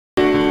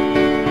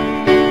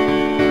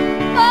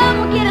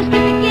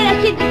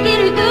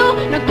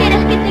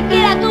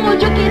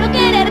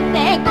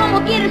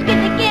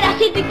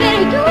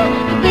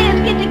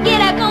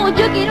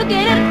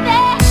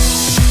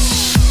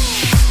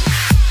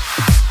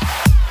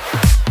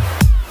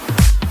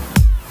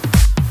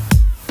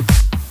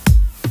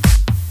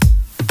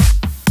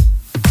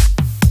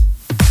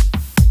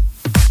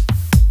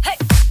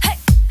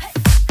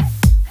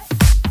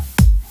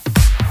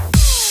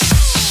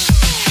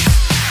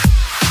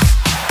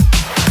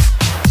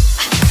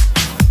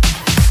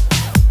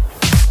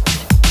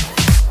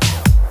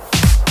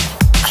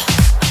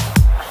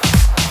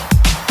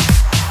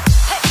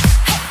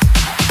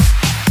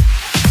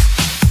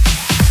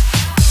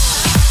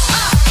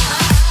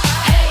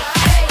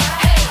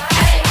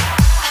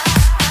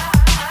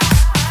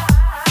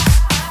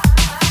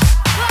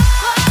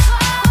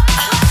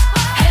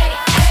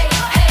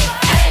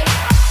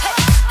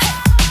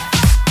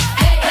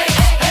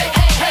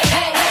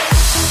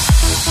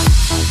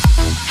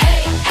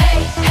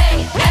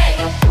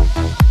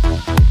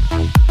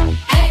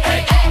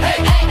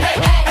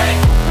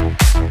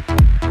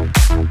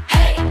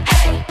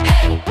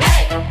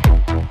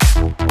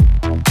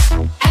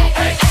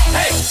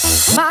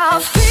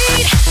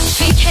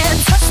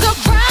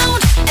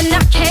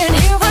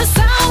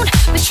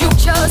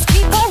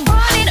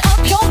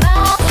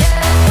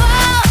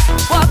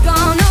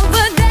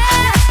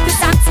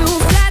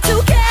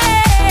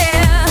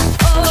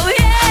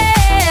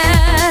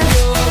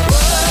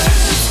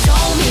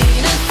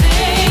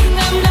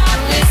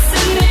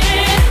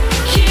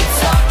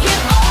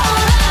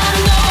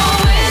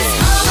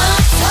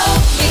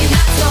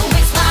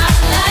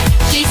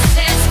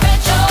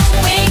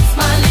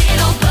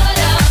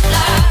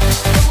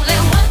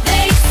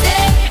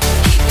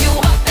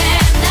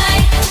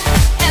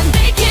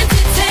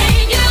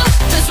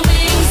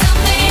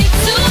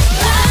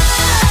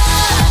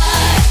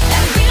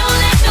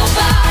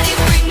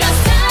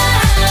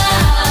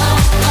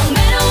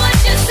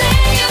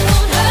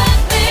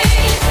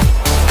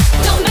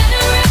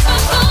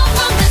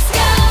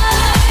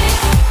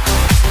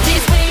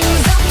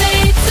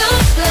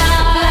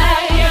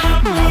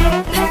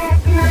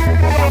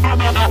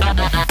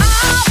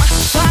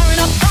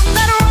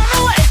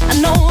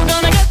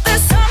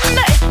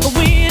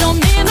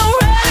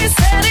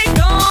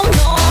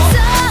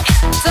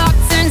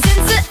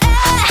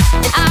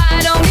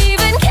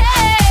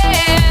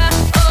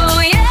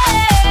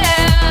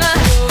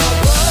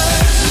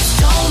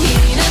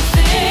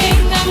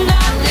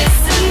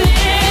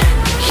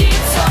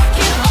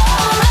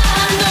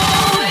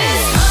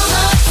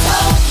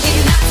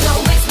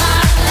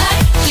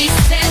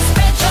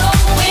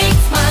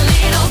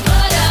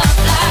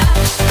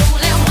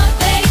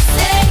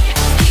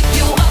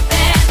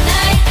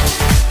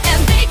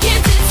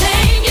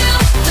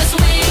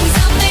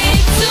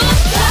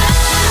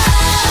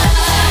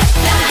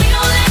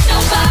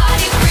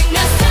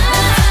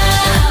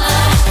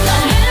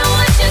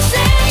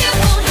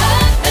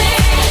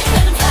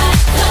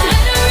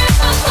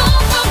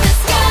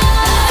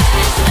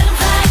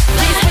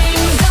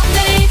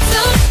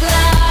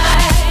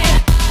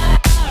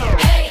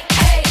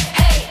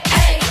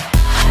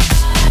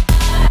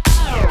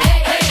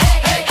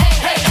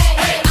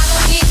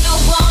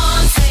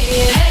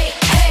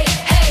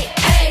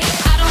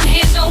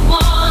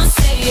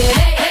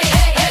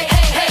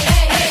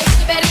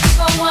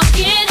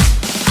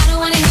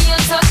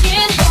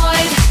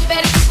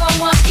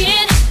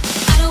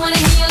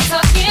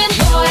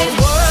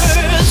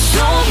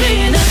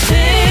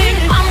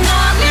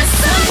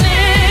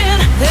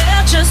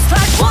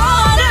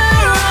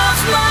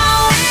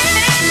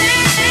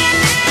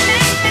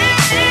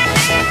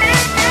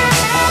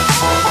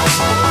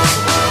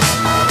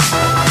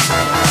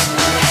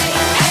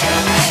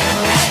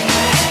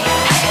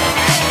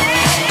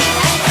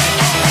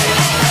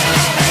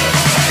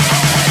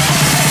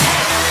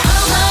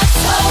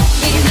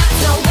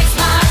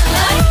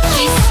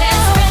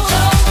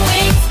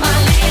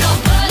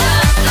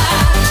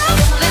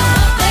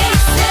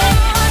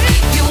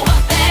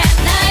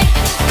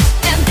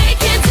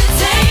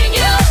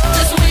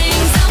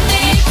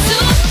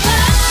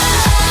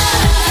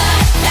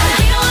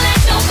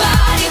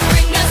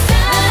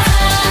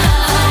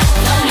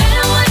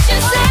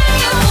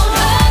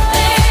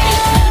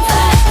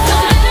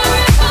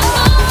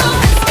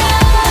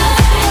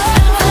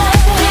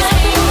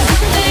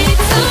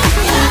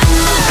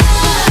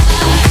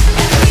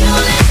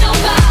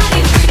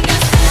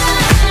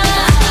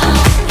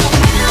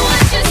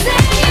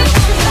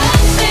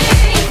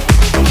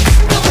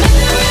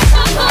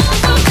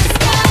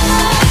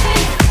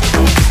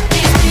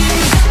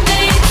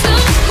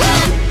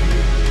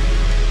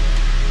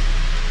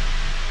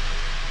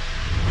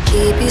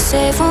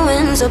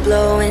winds are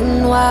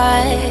blowing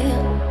wide,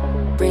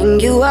 bring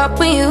you up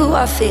when you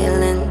are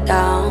feeling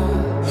down.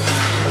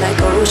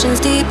 Like oceans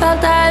deep, I'll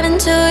dive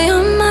into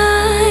your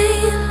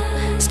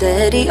mind.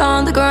 Steady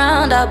on the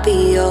ground, I'll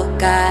be your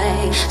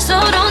guide. So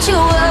don't you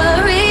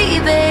worry,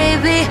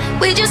 baby,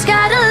 we just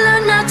gotta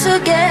learn not to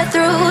get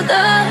through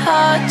the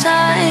hard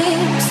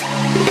times.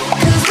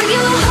 'Cause when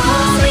you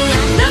hold me,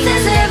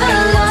 nothing's ever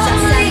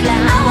lonely. I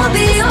won't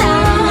be your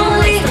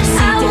only,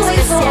 I will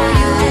wait for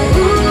you.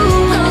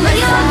 When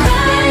you're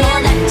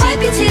crying,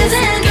 wipe your tears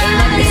and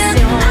dry it.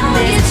 I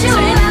will get you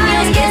right, I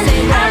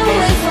will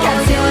wait for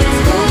you. I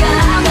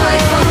will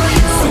wait for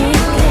you.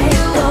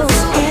 Secretos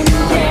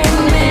entre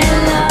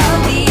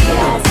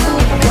melodías,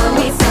 con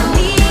mis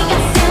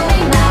amigas siempre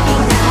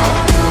imaginar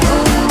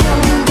un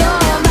mundo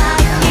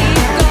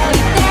mágico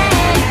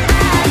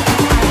ideal.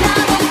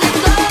 Hablamos de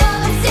todo,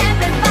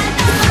 siempre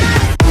falta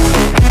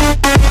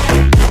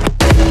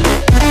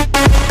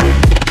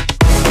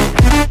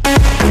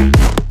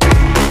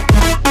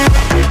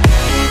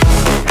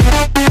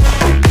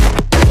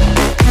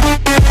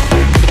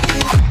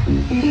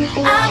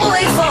I will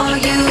wait for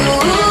you.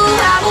 I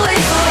will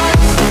wait for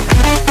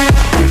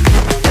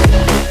you.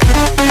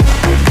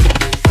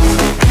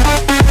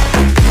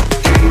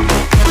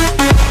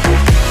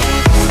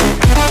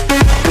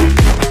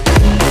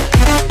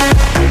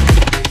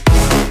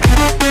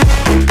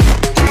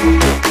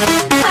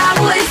 I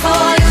will wait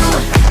for you.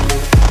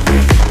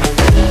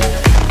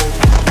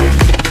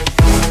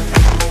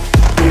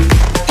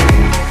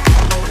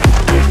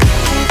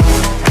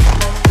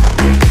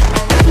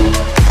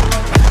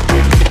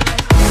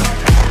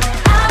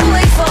 I will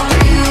wait for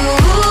you.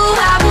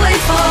 I will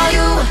wait for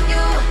you.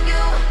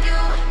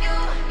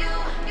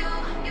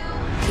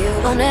 You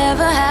will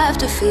never have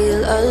to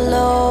feel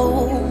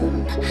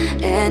alone.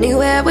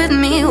 Anywhere with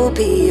me will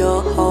be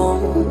your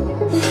home.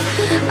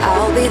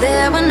 I'll be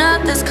there when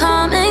others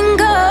come and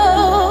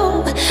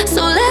go.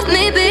 So let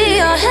me be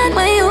your hand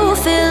when you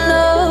feel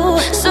low.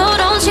 So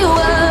don't you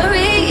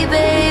worry,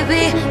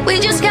 baby, we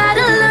just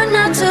gotta learn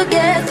not to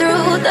get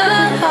through the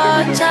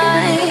hard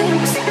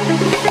times.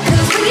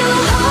 'Cause when you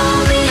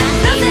hold me,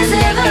 nothing's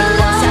ever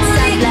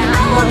lonely. I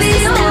will be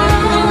your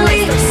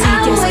only, I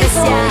will wait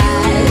for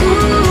you.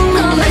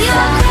 When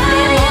you're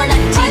crying,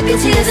 wipe your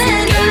tears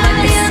and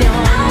dry it. I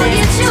will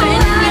get you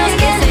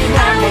right, I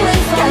will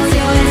wait for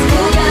you.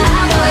 I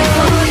will wait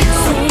for you.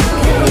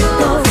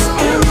 secretos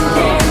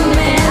entre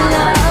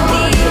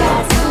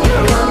melodías,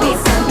 con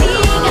mis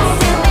amigas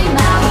siempre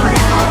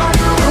imaginar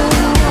un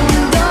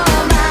mundo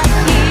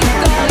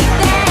mágico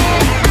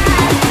ideal.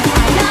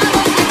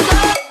 Hablamos de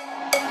todo.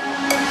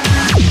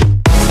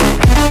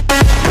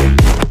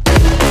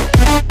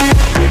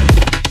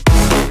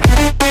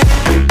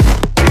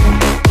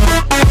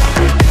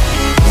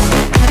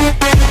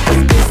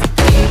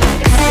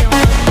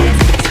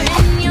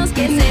 Sueños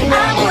que se I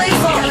will wait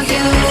for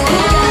you.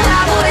 I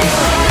will wait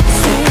for you.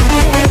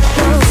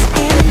 secretos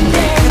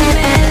entre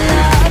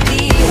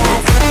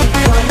melodías,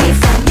 con mis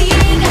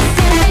amigas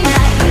siempre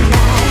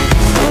imaginar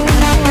un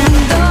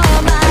mundo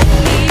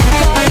mágico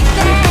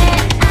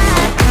ideal.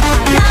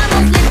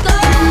 Hablamos de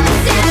todo,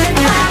 siempre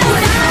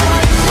favorar.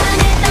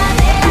 Planeta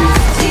de las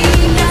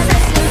chicas,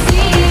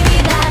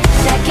 exclusividad.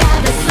 La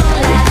clave son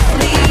las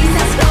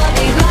risas,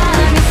 código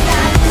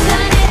amistad.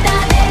 Planeta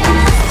de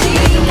las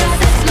chicas,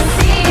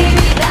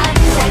 exclusividad.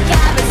 La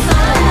clave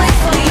son las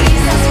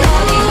risas,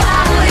 código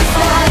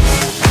amistad.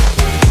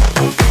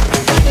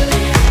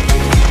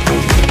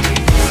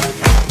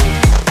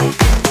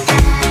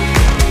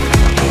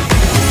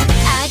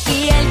 Aquí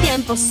el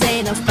tiempo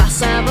se nos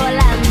pasa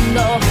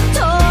volando,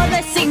 todo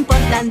es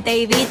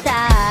importante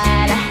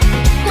evitar.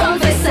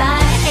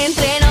 Confesar,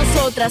 entre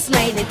nosotras no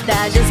hay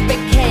detalles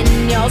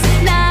pequeños,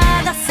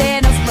 nada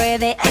se nos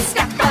puede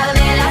escapar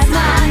de las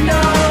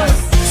manos.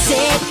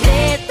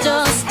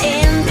 Secretos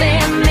entre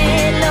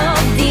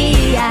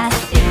melodías,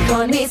 y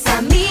con mis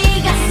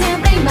amigas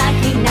siempre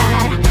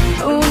imaginar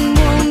un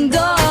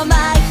mundo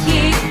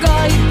mágico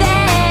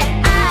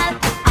ideal.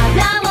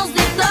 Hablamos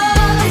de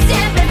todo,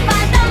 siempre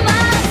falta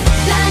más.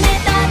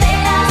 Planeta de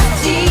las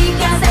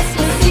chicas,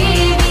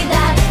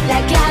 exclusividad. La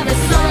clave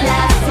son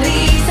las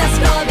risas,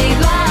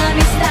 código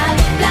amistad.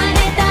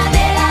 Planeta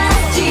de las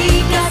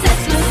chicas,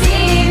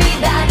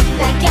 exclusividad.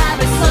 La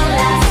clave son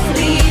las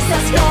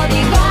risas,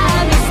 código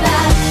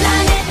amistad.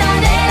 Planeta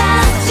de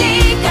las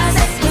chicas,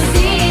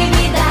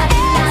 exclusividad.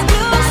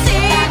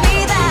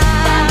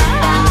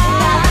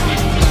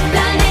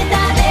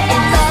 Planeta de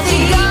las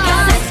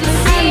chicas,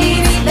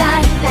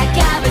 exclusividad. La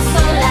clave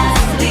son las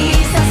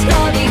risas,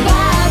 código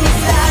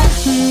amistad.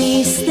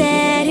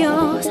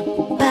 Misterios,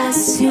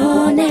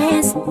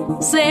 pasiones,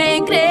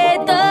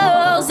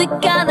 secretos de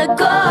cada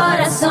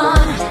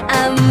corazón,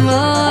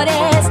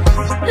 amores,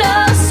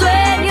 los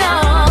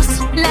sueños,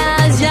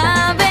 las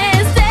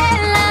llaves de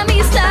la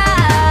amistad.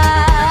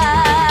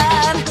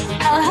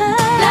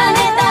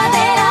 Planeta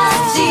de las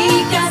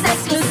chicas,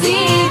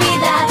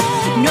 exclusividad.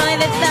 No hay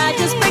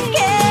detalles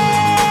pequeños.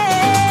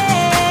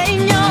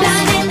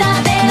 Planeta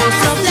de las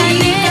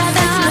chicas,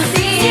 exclusividad.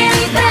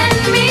 Siempre en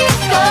mi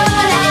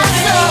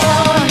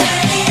corazón.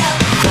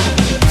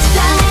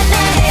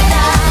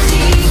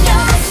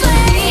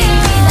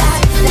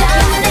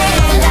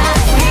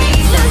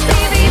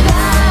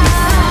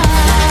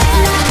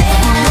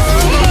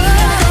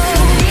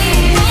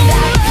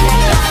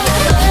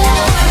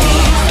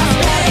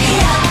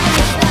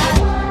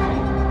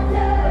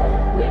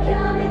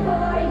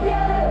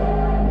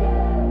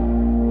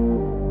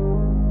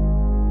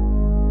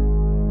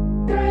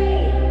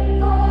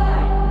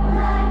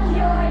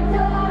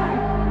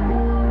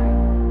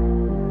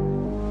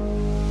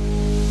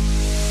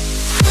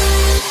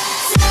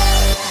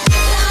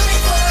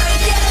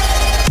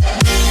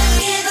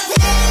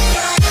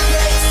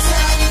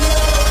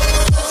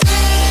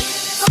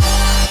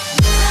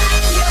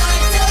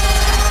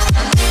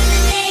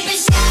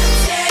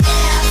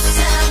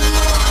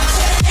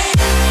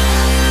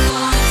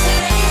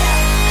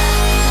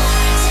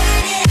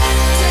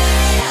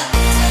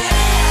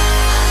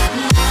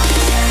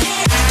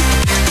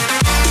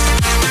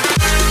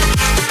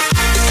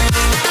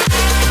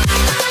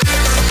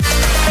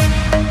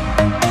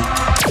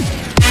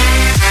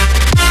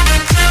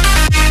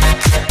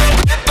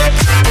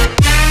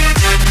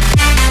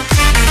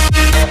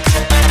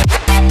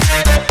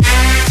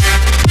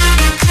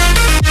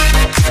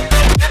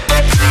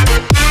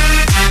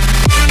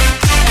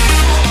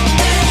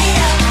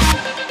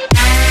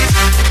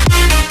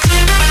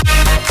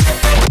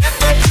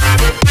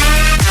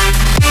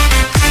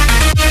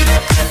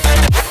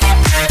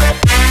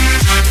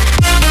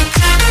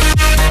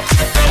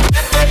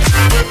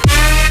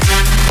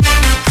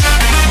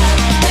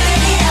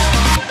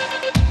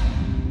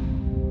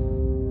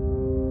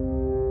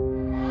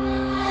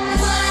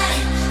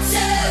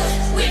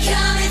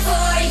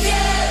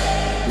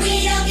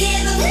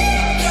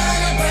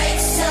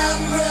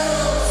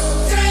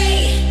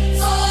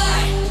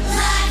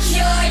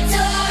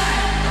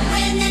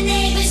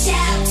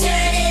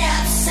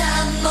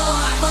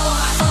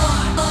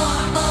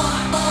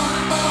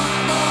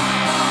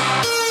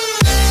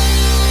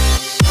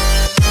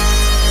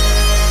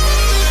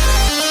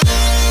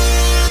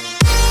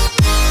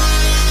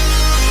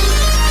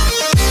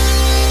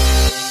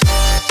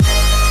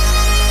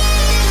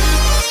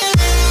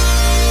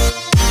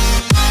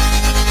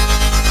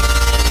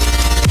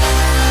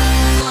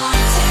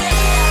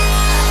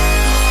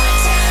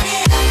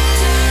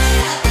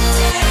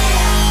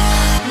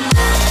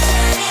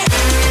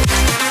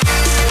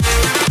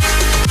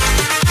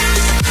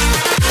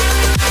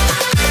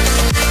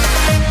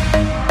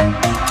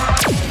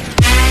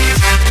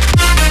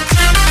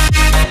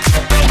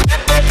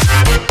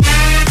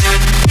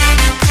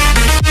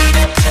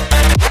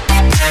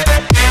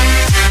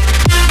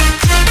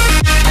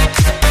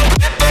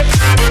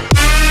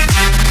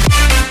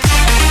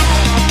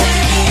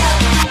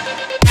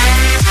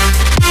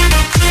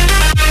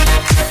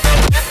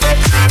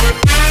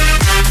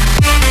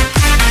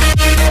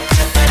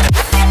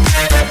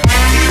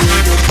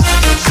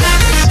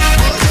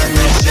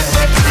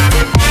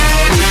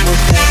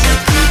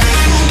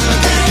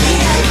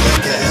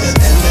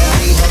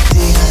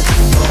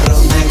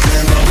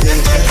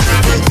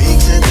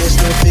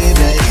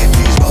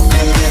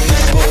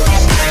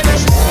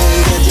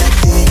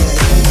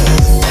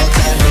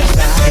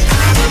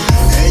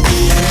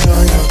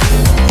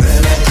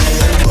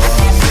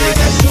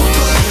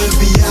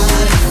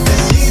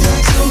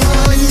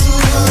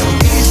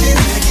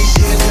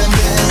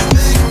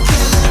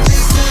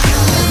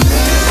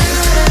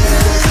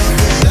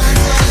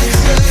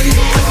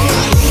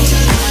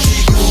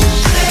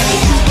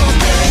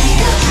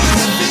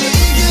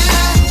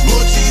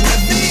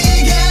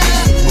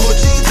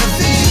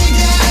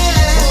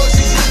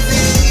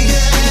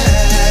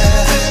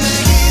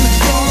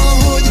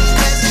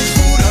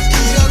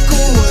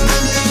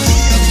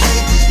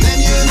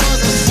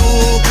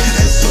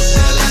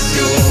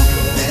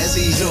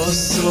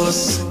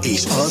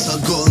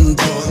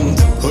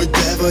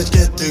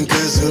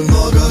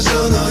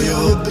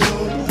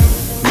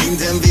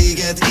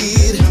 szöveget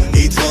ír.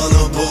 Itt van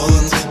a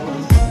pont.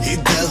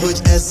 Hidd el, hogy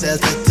ezzel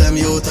tettem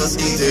jót, az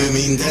idő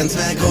mindent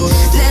megold.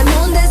 Nem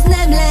mondd, ez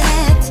nem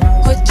lehet,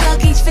 hogy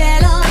csak így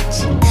feladj.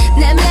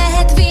 Nem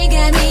lehet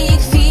vége még,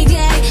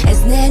 figyelj, ez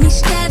nem is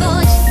te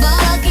vagy.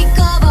 Valaki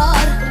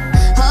kavar,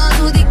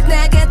 hazudik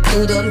neked,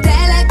 tudom,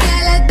 tele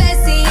kellett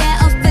beszélje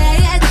a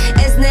fejed,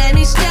 ez nem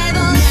is te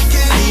vagy.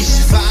 Nekem is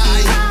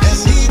fáj,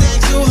 ez hideg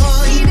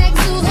zuhany,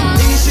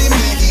 és én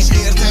meg is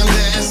értem,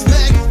 de ezt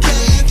meg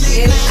kellett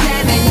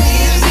lépnem.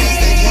 Ez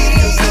egy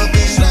hétköznap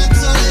és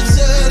rátszal egy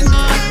szörny.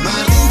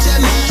 Már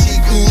nincsen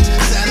másik út,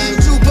 szelem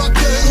csupa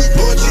könyv.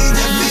 Bocsi,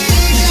 de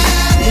vége,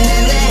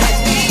 Nem lehet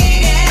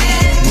vége,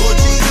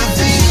 bocsi, de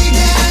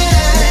vége.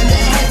 nem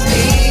lehet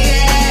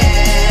vége.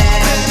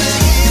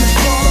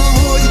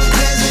 Valahogy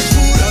ez egy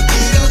fura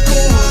kirakó,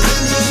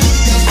 nem jön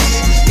ki a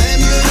kép, nem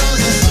jön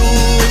az a szó,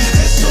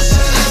 ez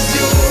sose lesz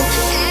jó.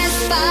 Ez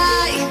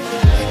fáj,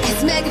 ez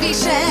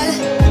megvisel,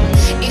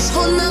 és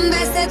honnan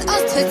veszed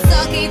azt, hogy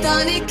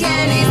szakítani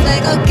kell? Nézd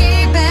meg a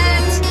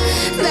képet,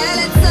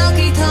 veled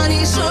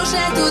szakítani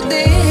sose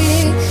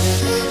tudnék,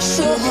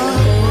 soha.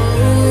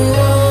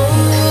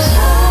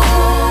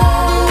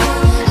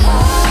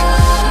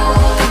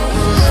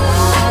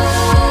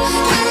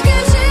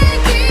 Nekem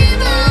senki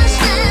más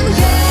nem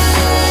kell,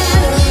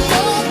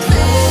 fogd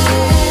fel.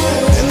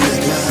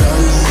 Ennek már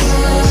annyi,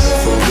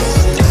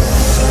 fogad el.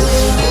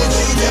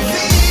 Bocsi, de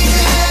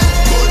vége,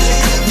 bocsi,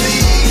 de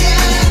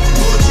vége,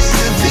 bocsi,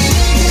 de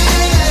vége.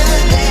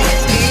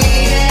 Lehet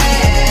vége.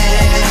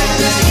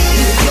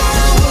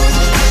 Valahogy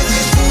ez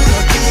egy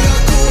fura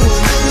kirakó,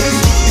 nem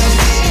jön ki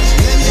a kép,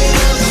 nem jön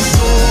az a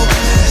szó,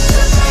 ez sose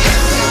lesz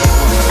jó.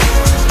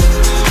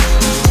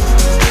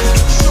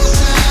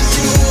 Sose lesz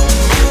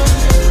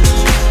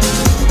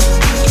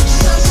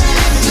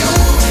jó.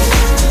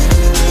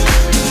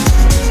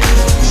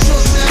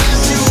 Sose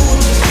lesz jó. Sose lesz jó.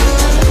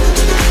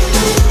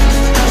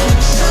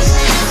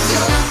 Sose lesz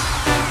jó.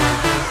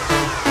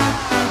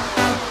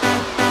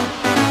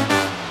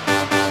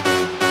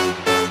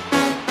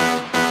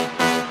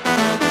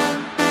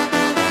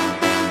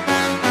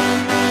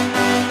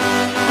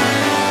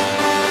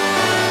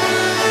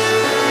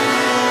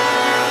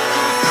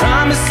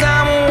 Promise I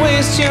won't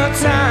waste your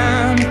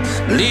time.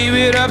 Leave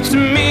it up to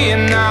me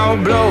and I'll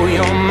blow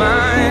your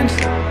mind.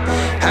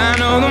 I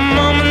know the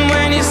moment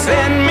when you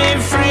set me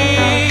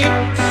free.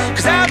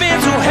 Cause I've been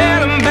through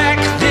hell and back.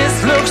 This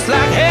looks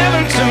like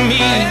heaven to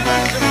me.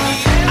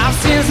 I've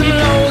seen some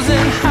lows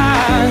and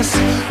highs.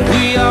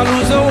 We all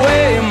lose our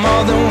way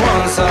more than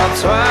once or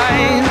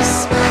twice.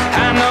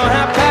 I know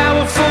how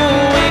powerful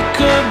we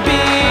could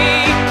be.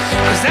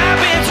 Cause I've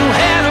been through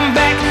hell and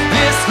back.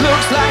 This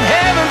looks like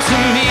heaven to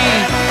me.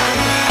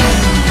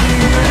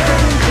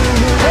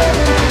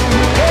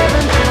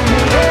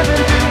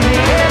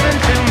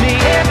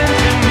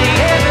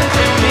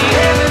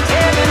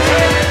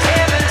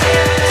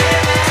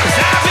 Cause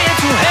I've been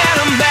through hell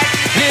and back.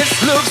 This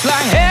looks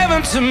like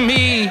heaven to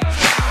me.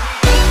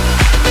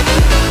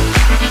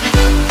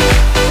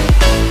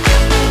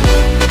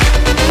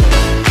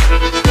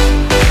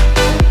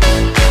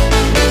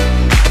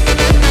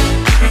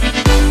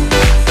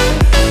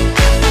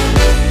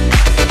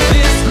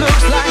 This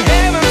looks like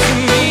heaven to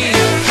me.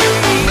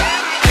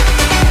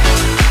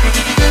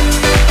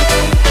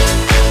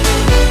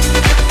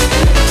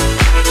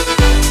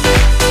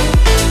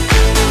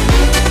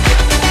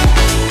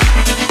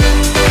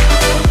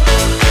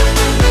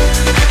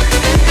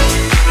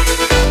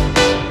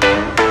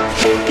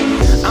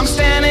 I'm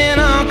standing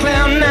on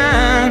cloud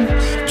nine.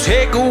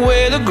 Take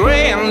away the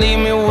gray and leave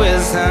me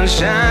with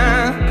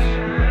sunshine.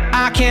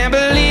 I can't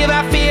believe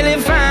I feel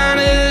it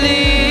finally.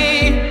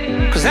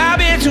 Cause I've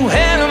been through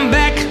hell and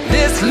back.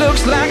 This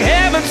looks like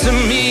heaven to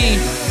me.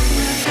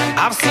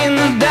 I've seen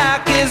the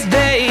darkest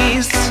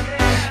days.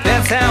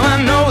 That's how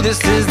I know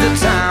this is the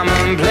time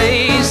and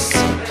place.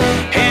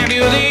 And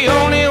you're the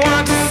only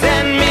one to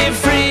set me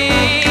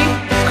free.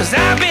 Cause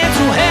I've been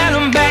through hell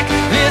and back.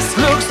 This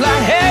looks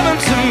like heaven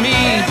to me.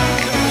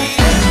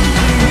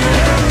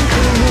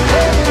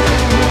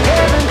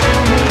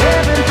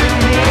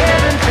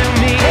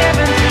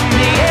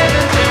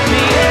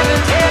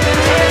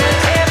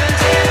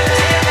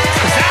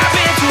 Cause I've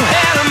been through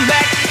hell and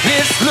back.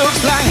 This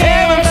looks like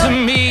heaven to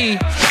me.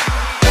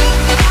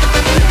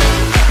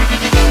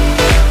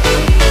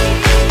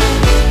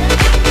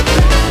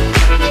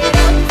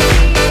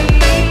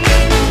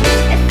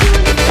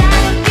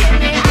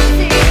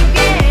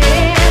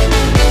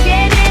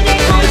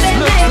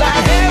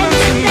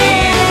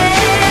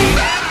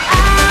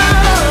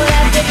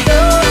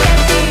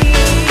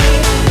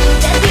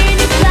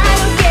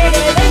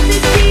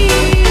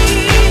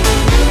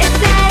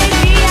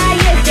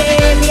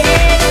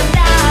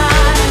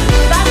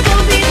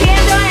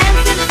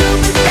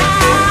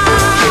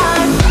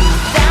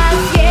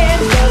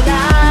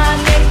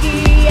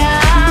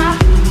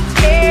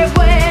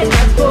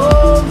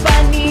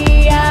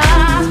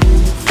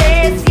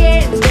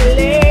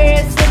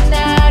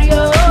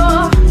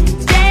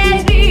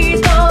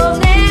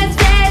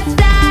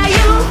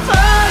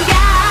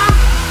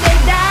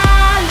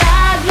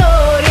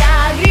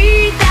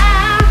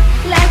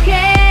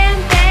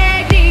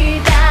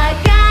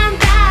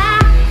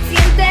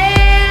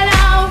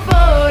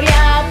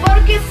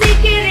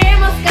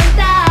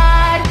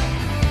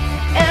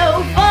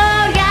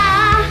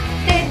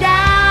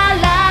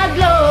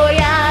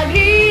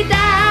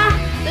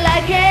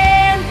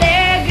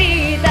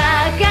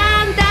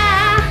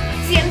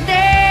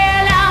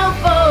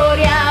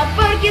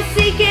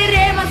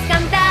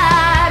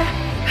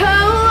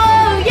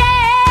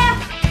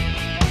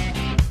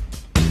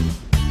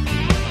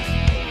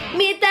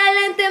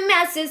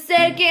 hace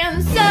ser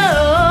quien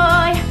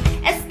soy.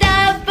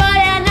 Esta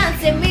euforia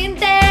nace en mi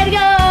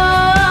interior.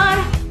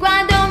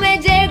 Cuando me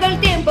llegó el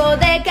tiempo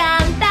de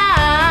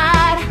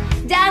cantar,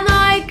 ya no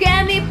hay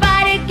quien me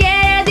pare,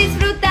 quiere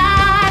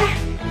disfrutar.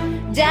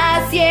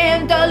 Ya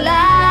siento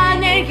la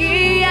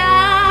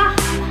energía,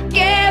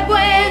 qué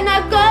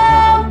buena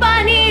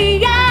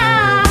compañía.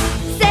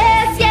 Se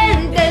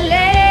siente el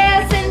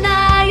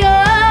escenario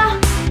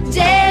y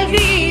el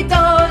grito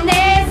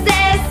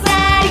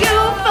necesario.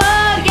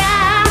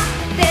 Euforia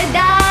te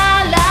da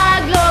la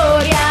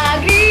gloria.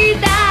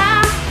 Grita,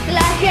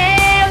 la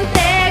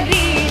gente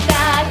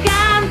grita,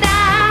 canta,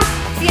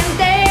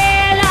 siente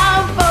la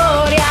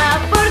euforia,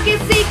 porque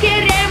si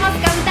queremos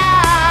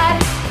cantar.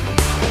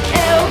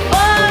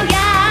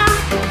 Euforia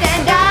te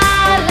da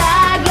la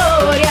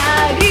gloria.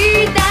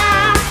 Grita,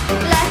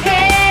 la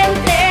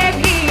gente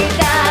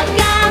grita,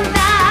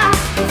 canta,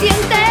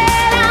 siente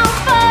la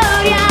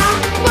euforia,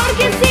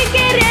 porque si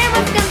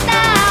queremos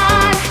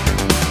cantar.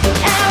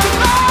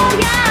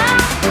 Euforia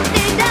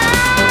te da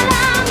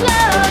la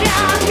gloria.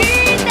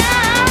 Grita,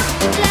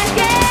 la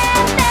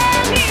gente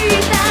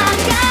grita,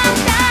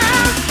 canta,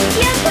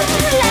 siente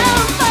la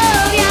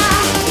euforia,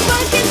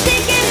 porque si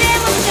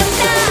queremos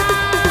cantar.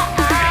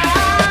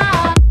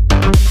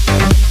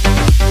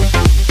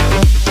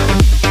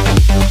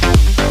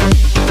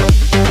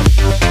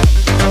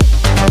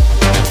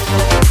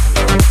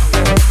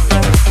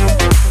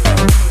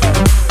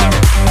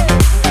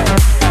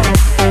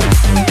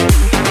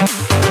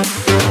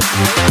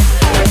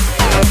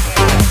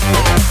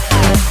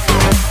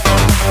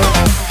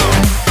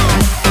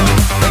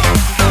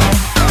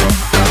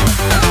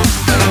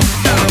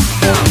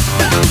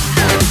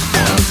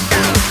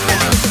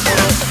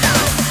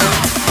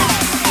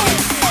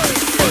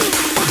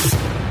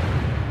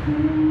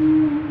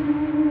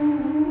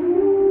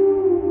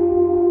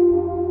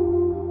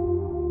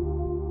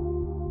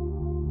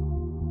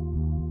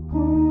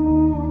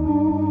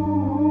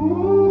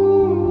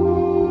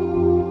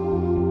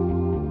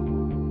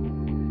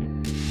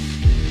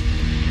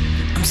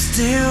 I'm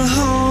still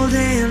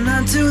holding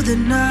on to the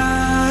night.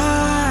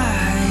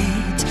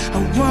 I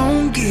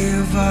won't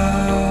give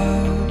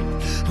up.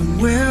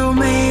 And we'll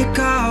make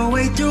our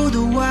way through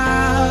the wild.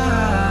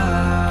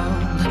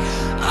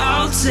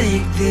 I'll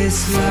take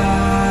this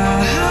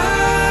life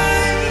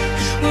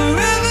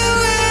wherever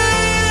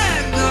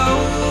we're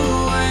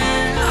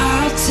going.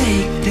 I'll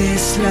take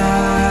this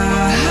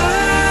life.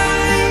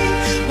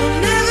 We'll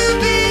never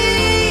be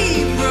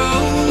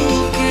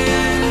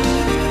broken.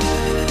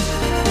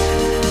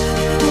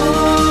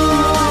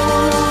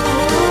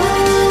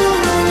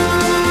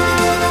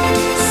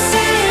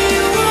 Say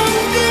you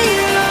won't be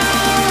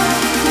alone.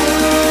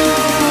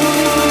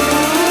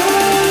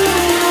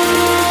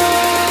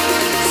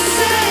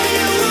 Say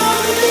you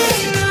won't be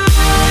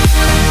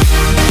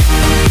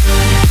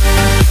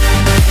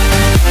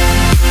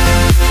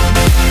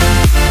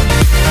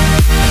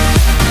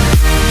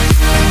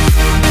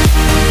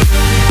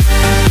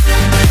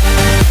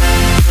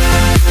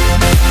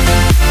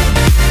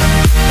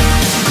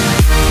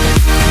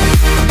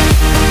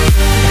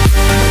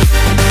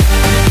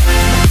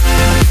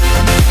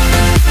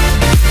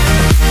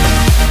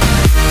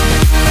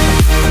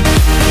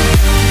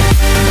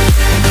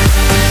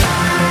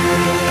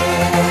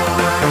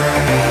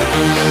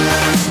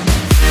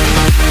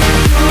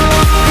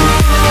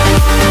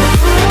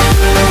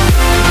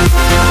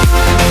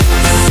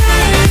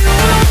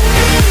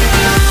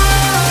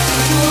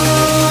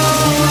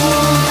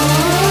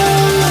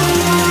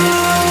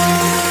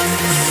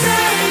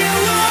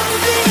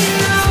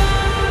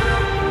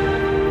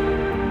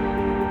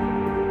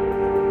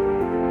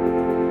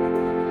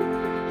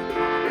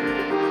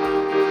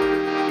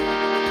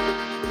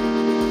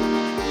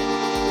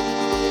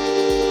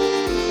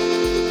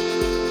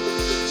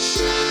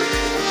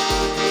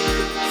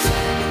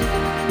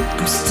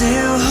I'm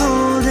still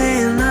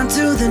holding on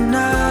to the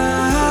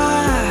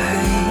night.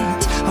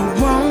 I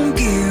won't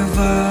give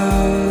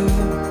up.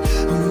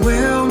 And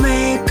we'll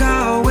make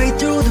our way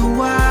through the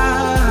wild.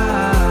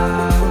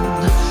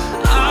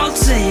 I'll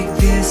take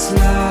this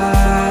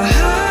life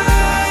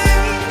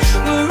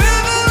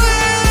wherever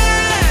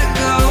we're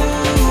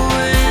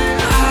going.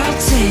 I'll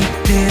take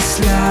this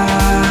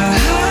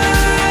life.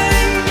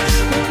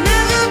 We'll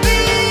never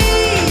be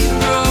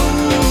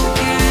broken.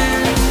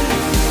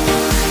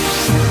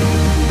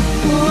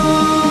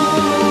 Whoa.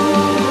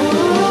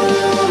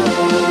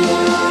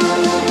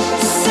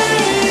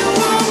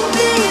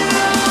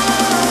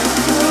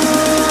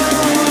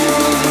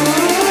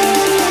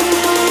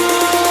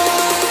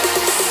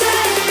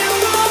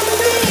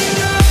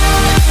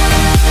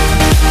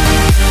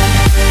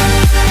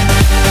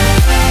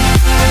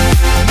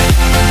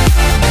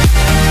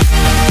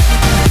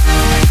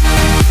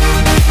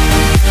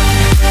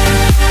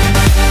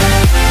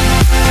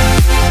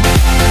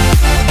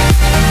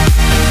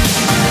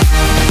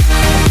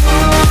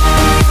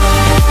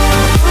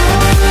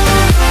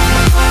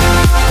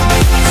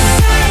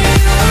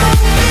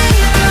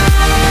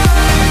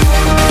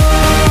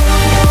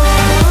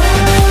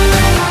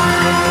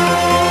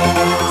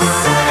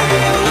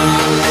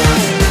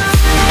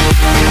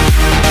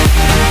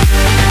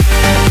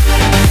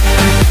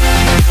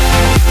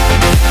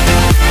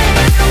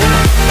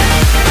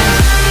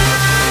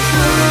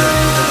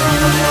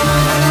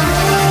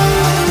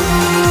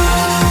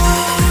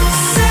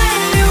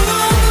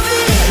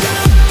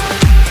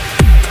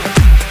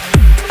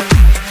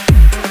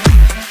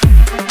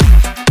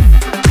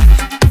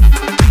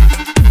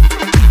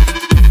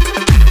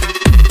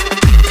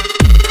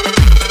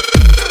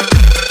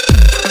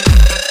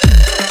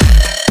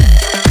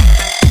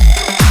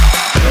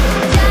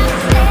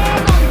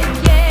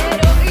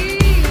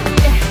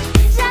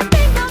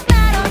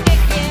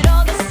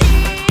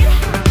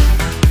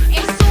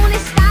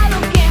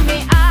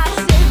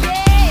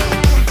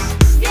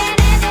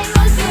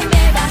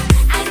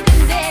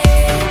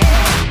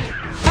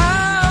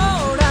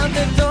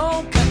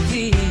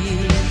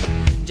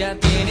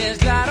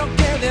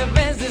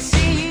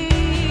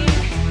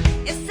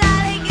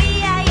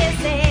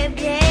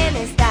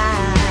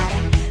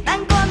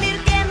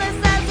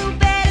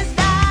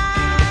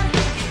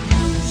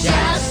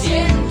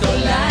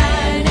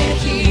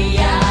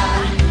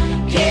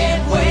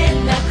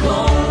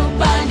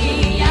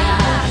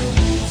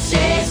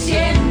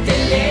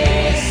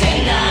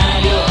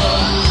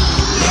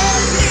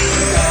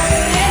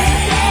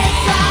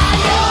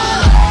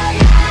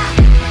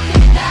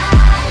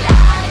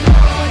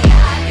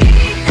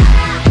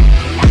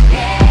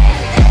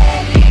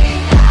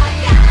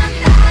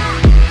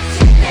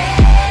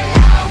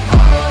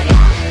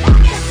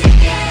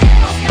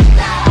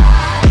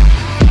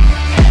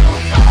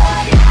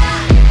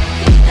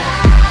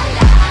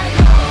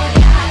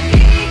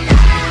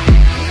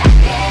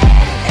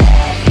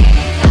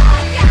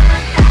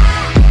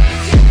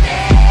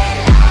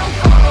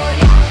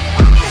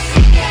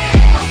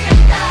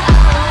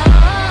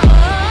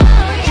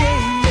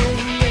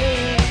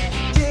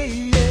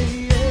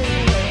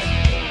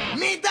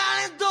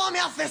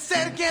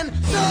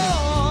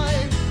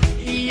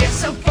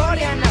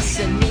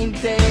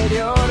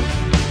 interior.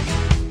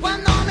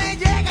 Cuando me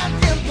llega el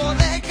tiempo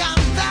de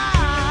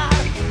cantar,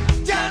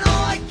 ya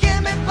no hay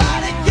quien me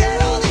pare,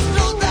 quiero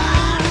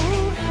disfrutar.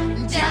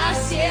 Ya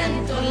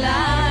siento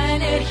la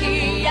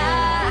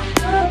energía,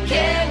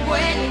 qué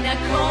buena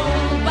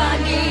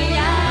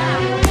compañía.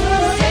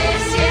 Se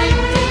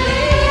siente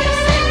el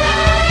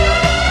escenario,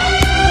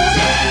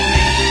 se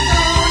grito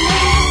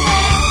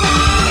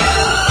necesario.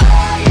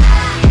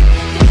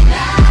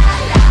 Toda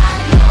la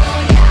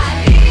gloria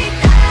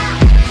grita,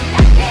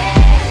 la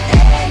gente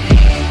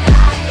grita,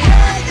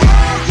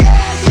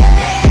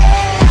 siente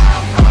la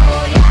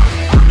euforia,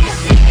 porque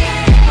si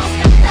queremos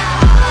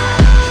cantar.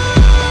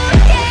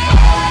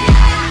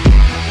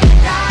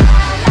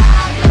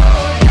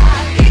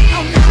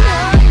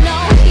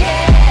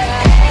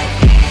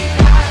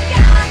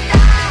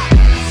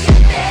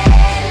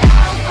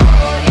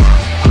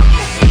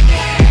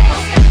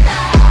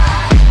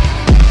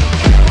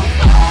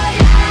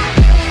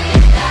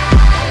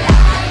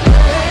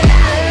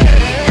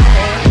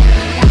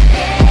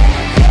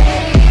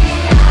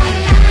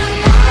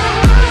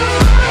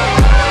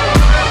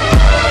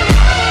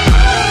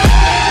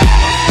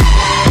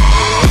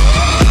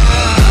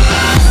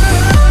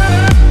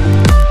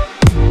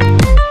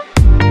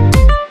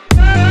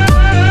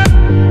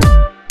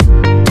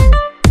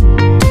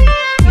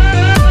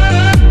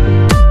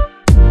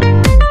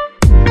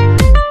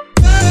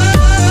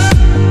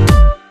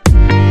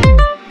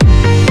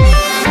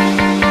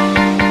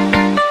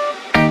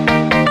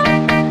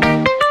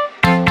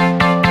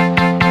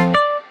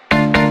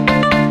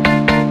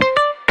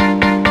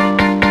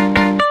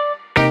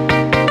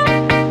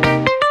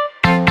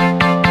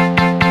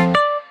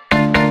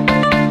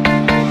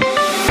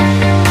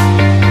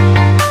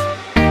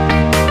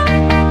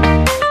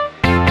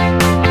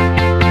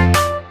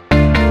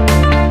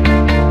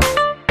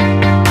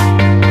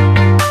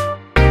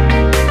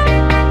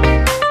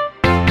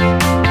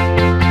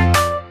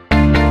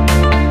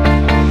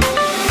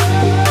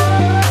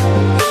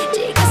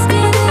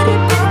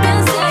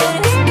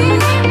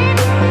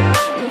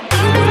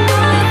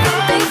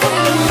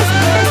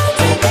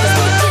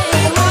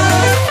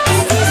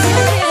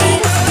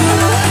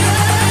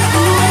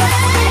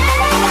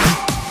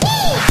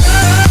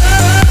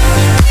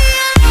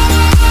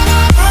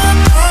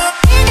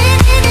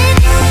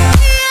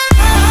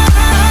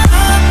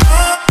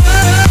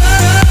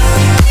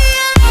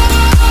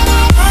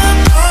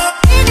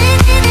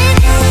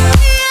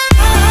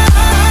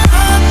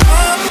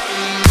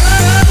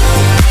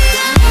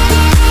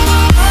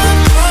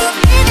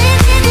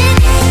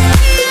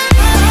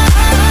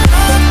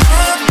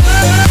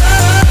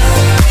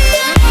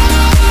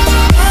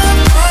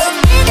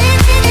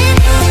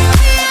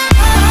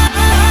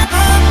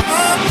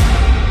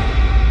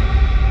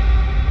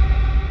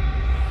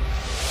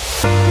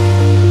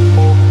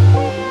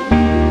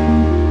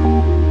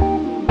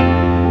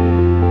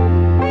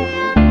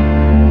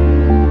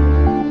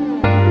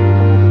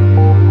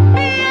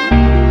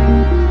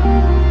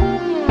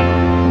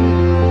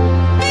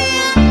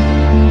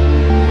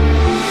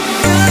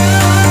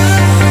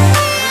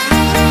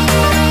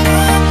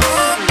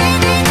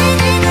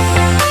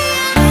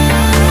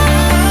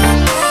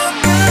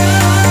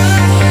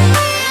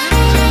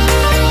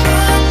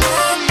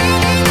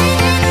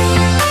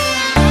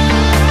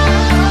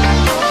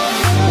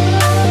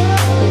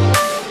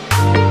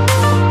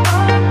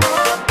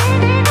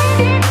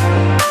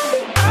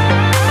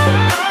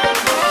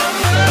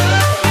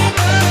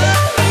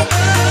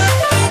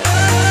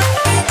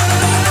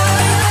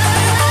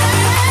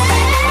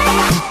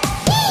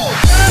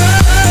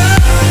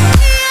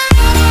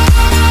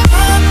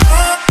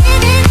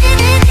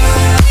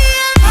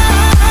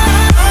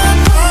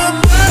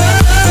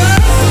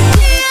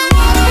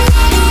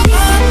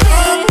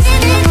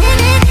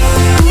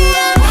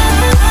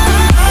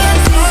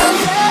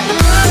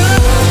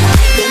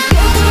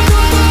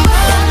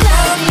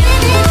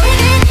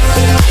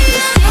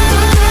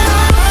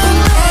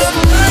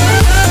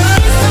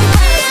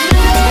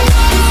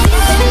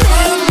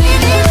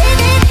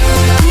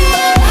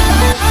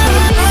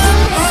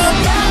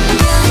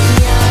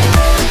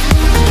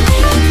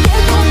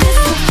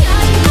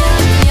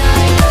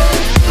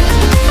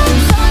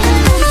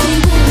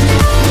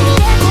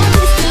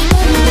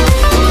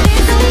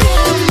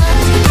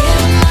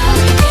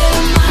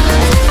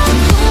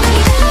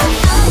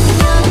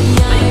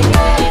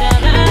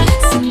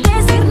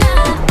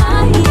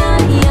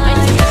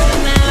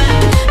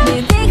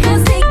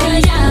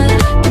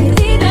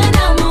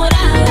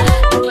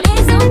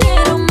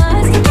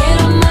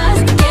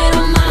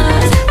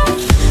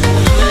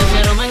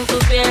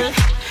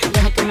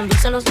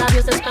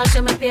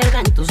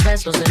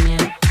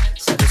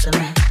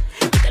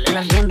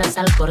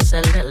 al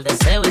corcel del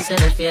deseo y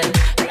seré fiel.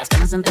 Las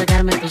ganas de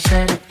entregarme tu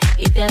ser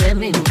y te haré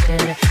mi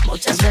mujer.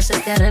 Muchas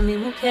veces te haré mi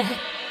mujer.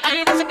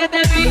 Hay veces que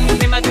te vi,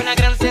 me mató una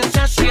gran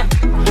sensación,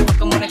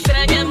 como una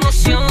extraña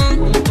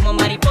emoción, como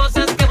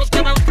mariposas que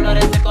buscaban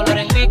flores de color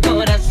en mi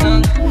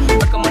corazón.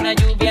 Fue como una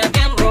lluvia de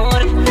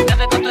amor,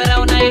 cada cuento era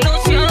una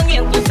ilusión y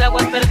en tus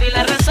aguas perdí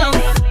la razón.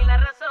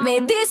 Me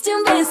diste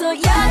un beso,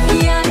 ya,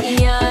 ya,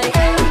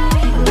 ya.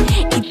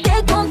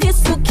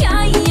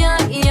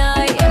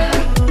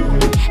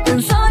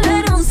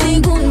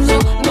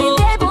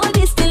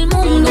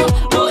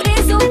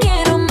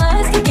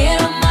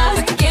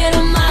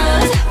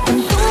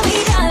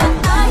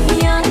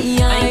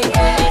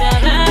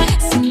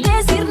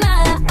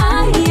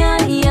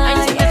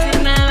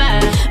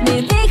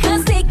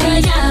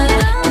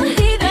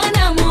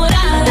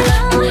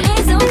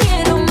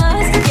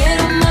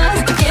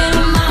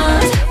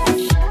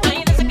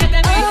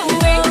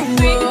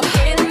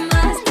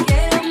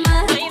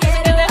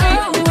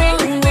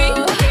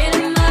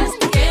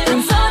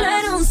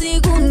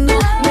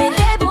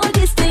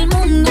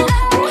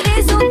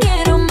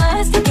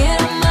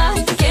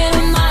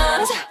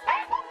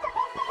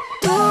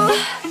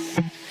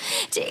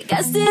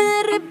 Llegaste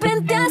de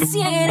repente,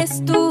 así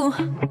eres tú.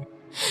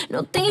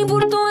 No te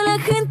importó la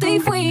gente y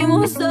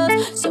fuimos dos.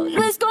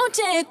 Solo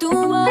escuché tu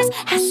voz,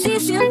 así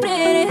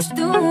siempre eres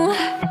tú.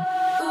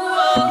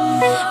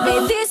 Me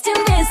diste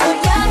un beso,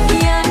 ay,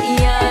 ay,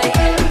 ay.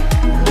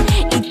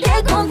 Y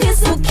te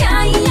confieso que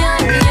ay,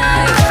 ay,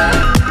 ay.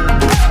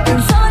 Tan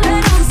solo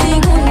en un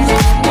segundo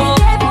me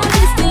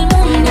devolviste el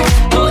mundo.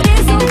 Por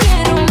eso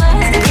quiero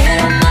más,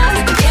 quiero más,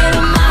 quiero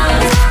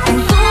más. En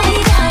tu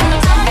mirada,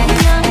 ay,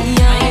 ay,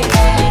 ay.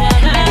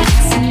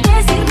 Sin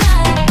decir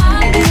nada,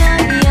 ay,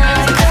 ay,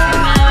 ay.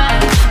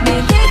 Me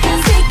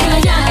dejaste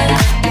callada,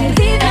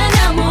 perdida,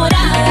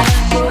 enamorada.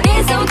 Por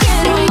eso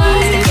quiero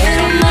más,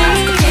 quiero más,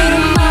 quiero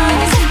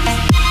más.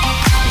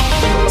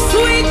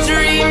 Sweet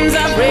dreams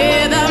of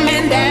rhythm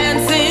and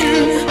dancing.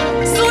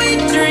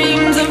 Sweet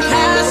dreams of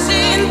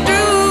passing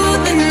through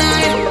the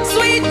night.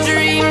 Sweet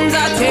dreams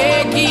are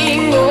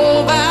taking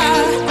over.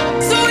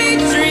 Sweet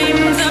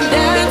dreams of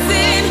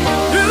dancing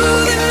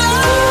through the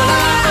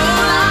night.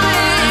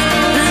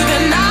 Through the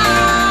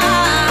night.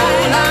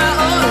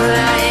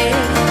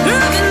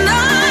 Through the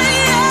night.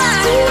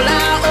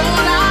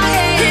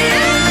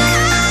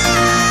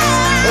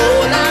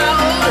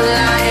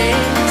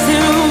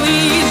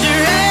 Sweet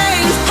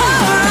dreams,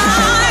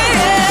 alright.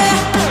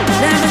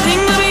 Everything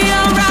will be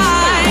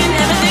alright.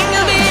 Everything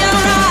will be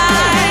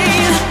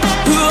alright.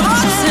 Oh,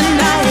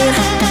 tonight,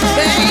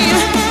 babe,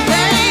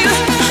 babe,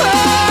 oh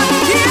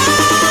yeah.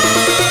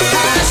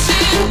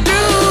 Passing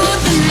through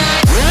the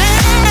night.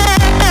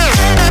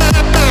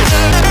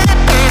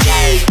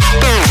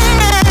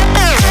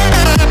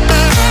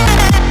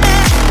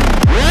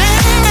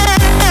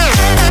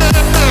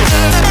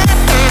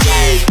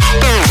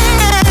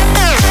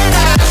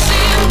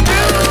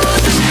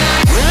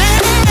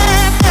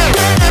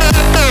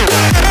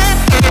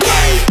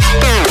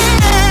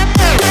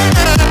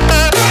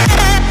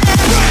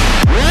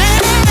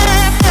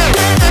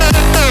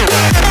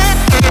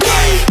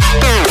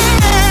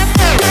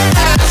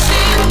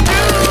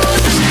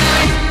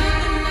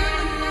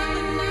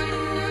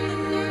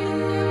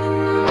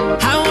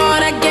 I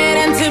wanna get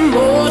into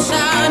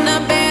motion, a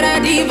better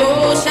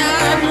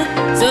devotion,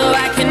 so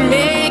I can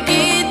make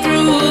it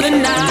through the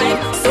night.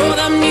 So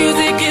the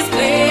music is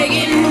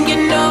playing, you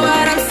know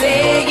what I'm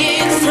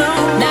saying. So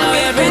now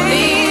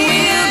everything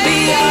will be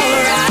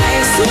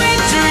alright.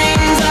 Sweet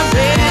dreams of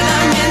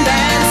rhythm and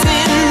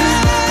dancing.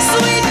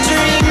 Sweet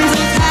dreams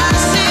of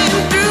passing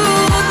through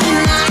the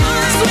night.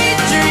 Sweet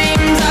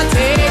dreams are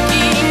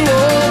taking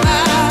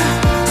over.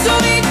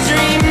 Sweet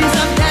dreams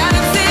of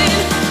dancing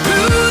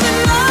through the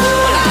night.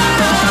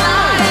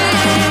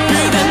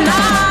 Through the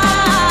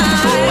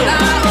night.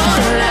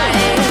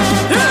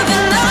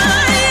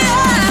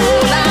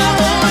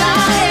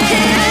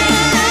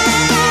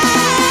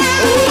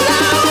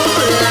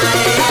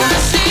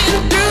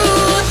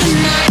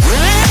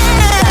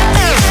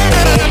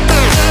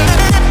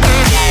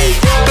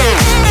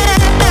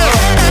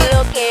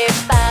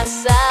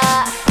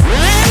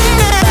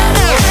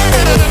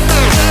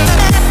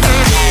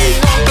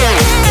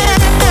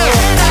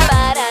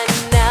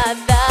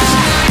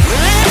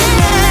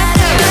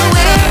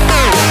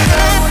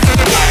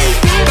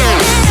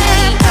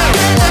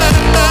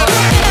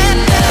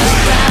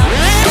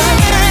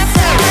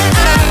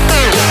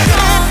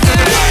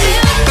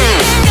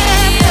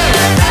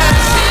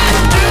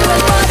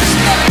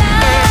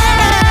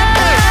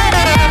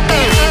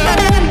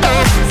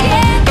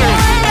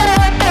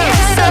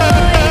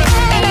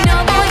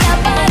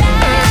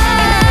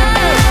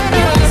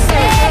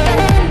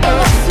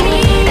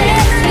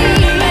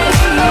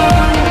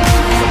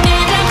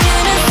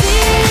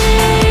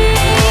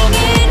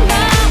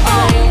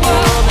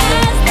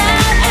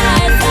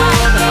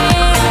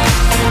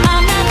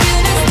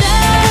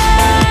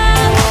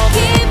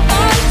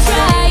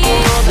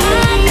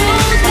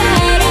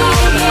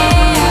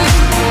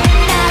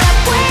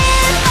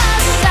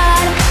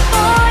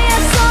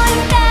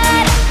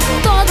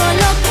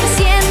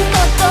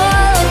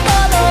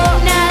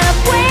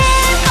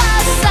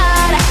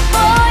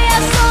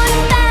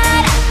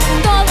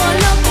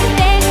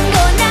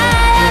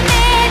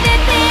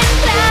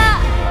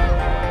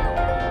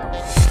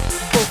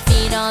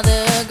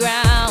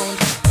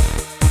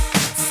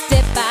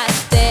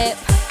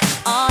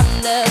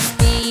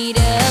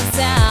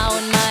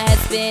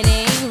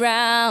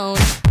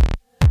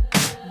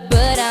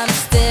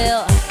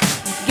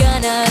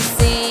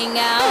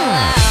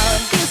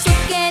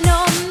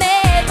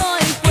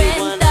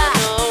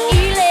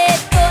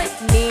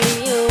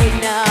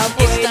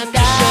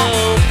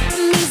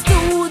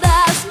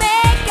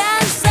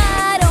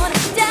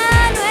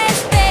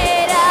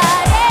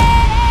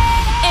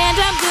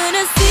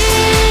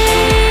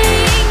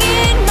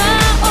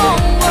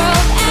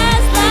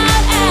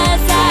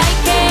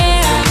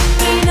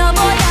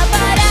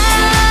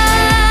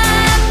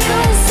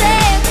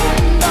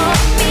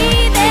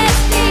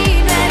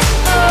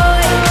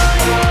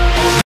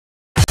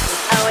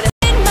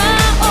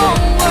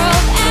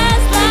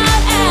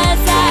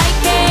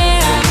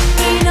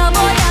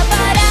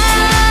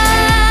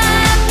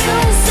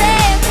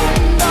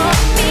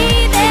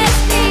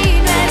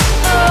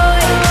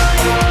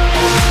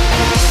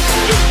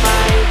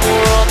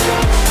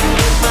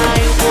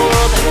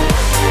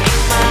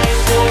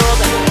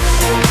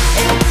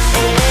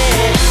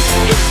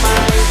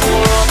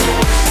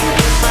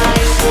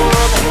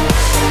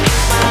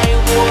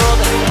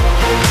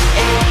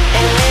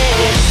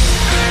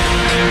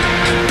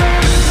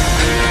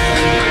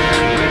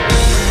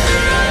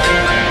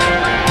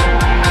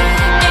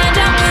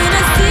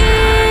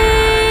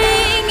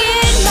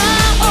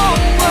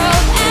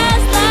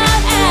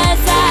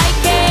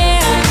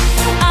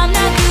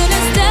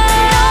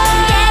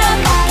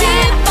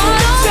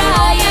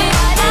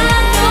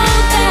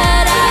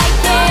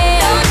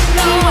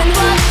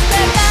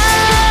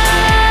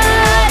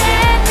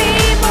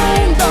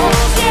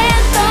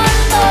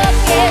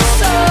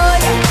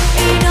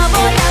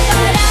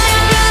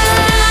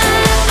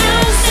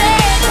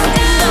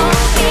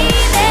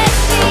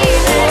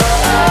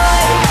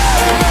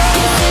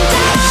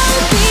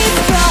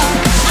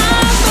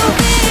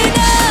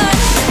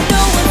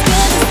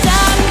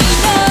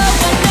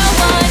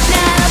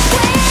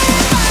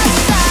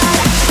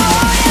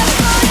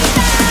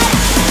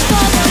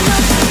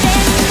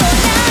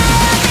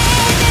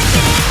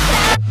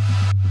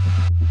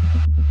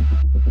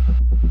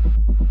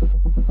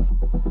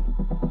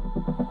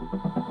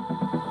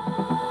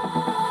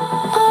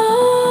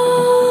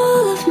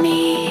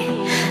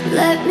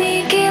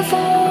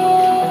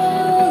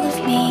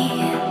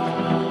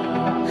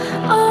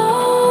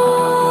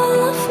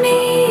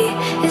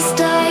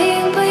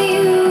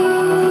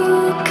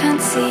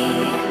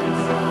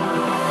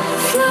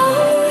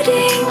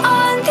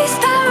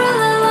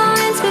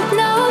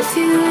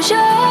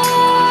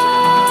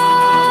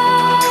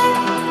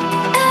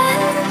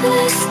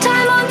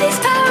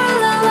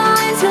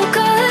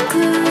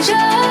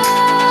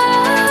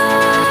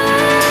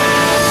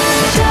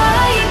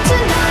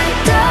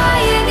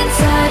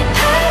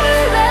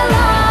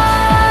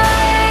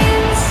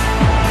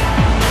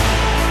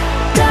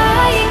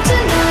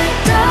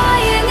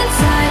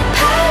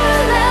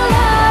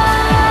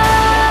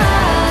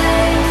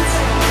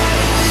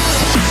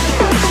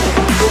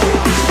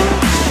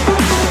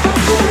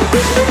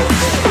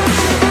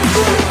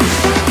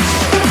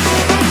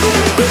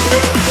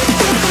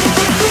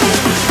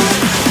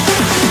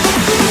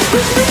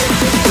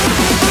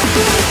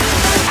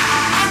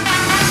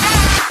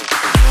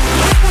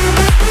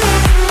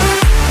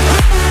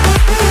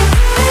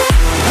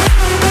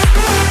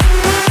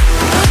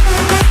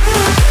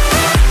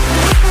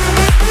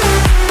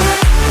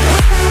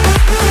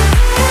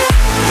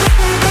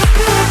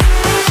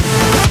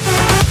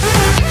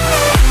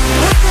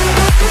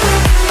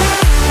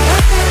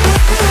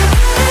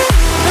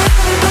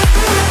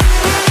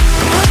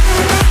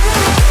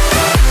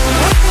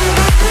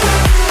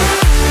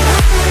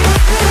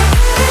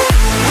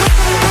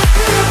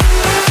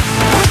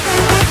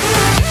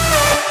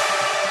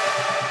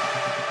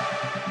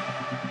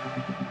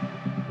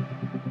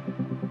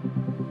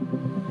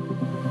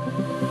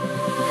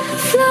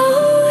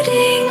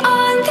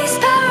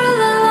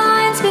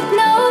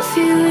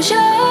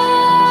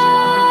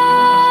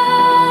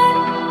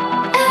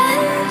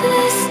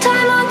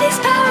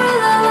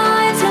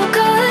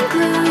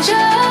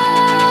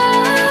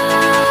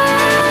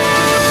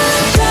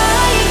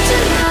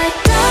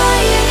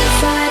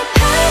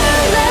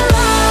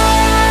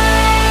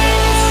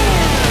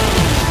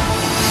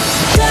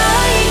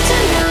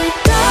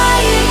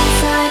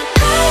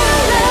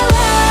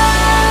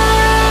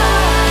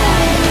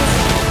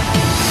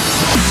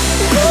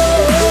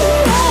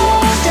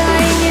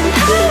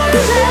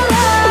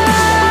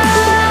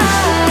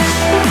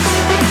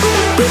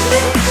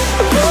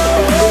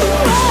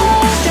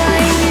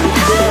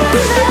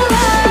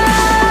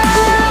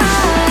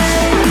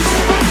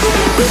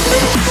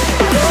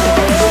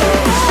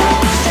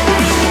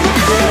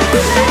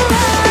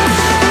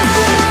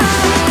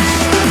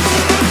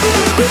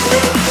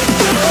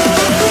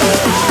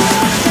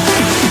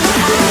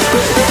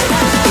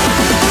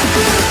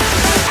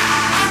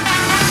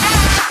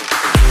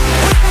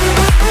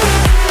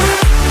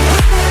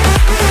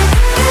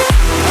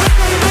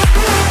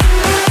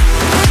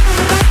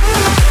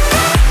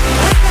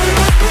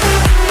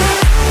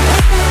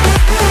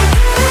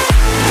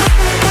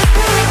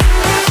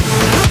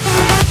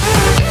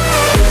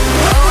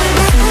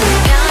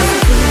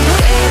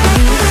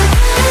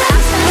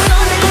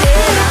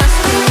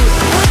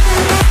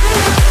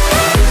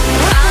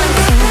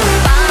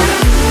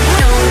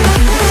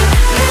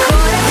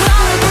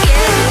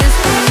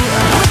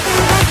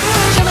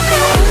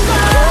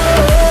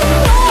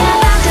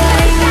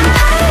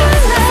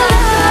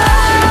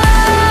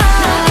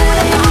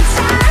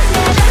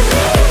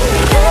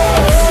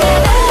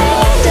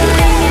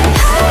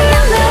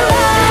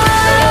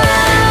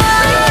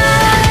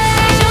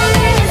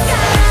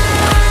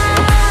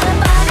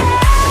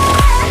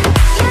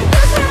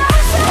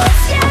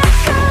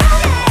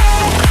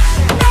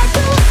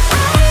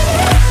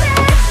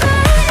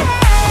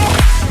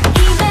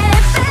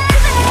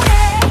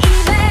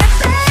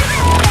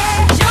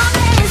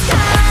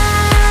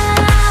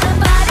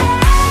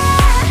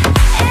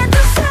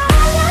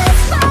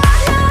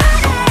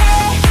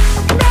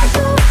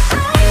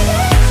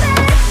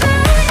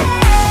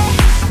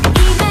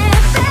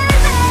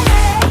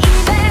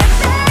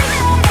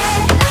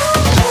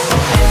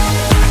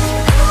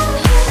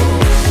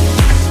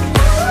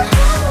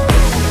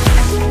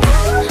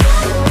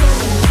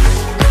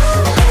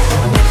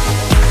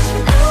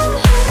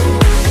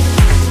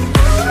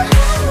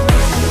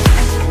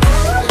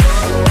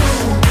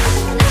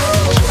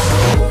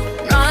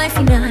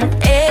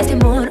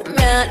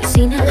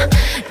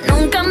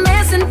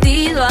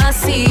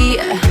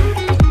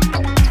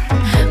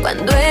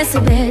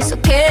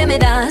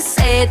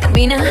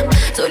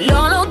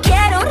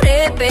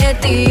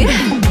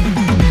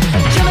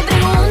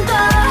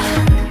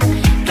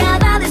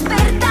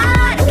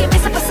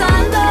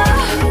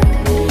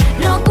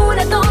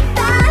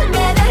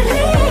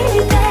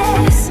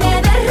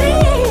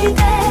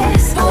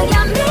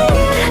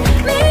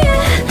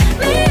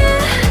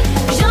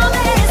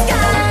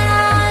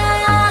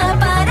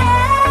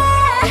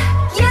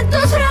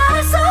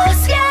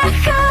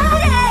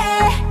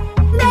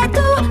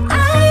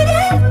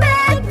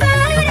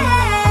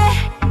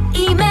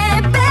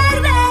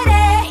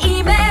 perderé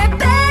y me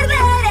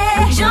perderé.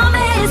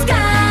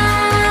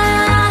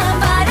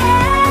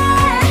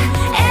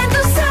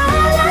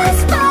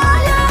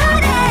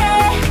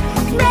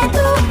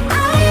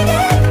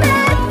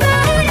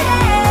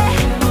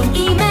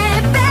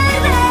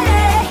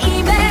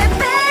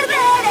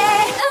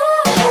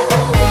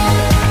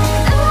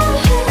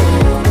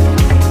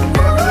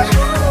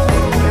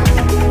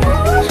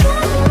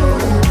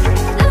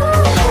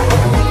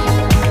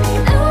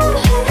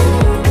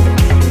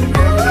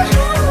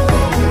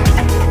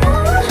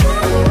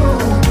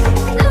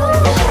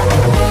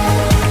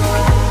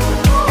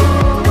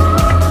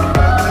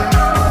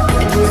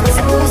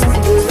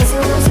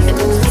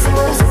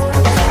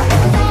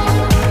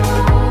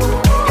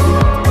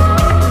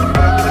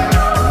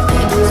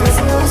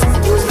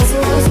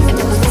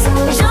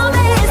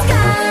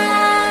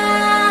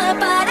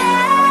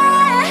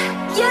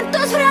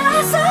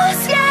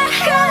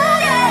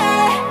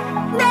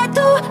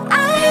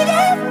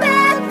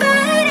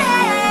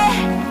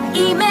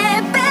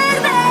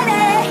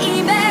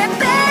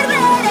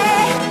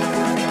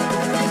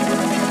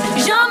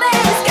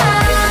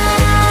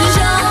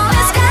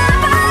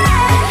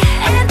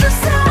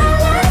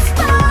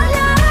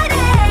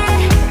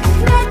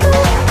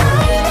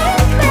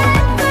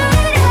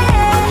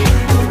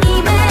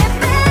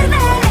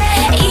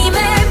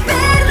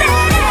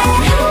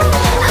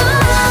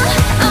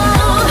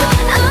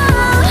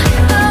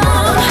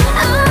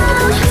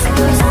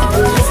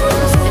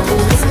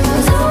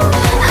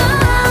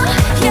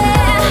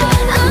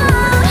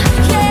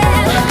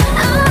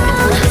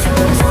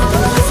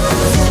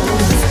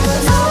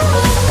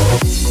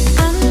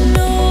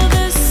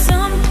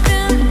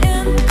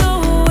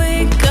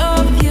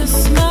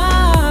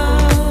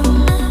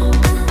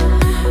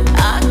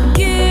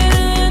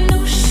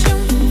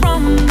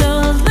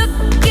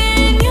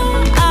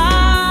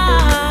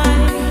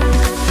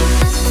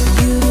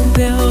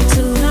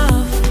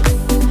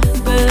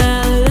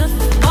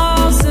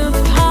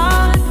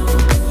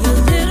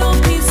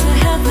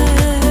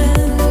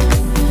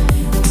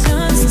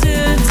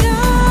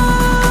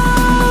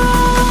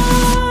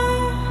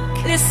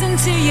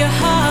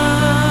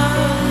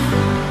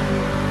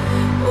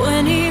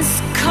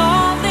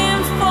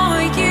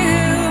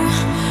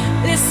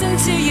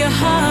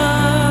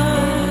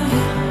 heart.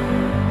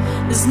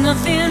 There's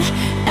nothing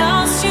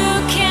else you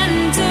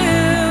can do.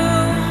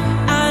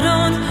 I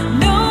don't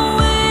know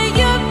where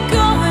you're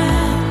going,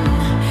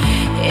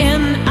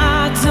 and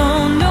I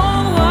don't know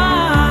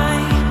why,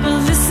 but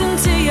listen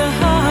to your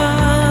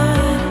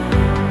heart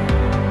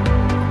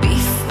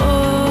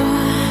before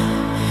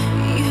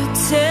you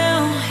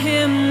tell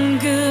him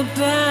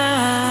goodbye.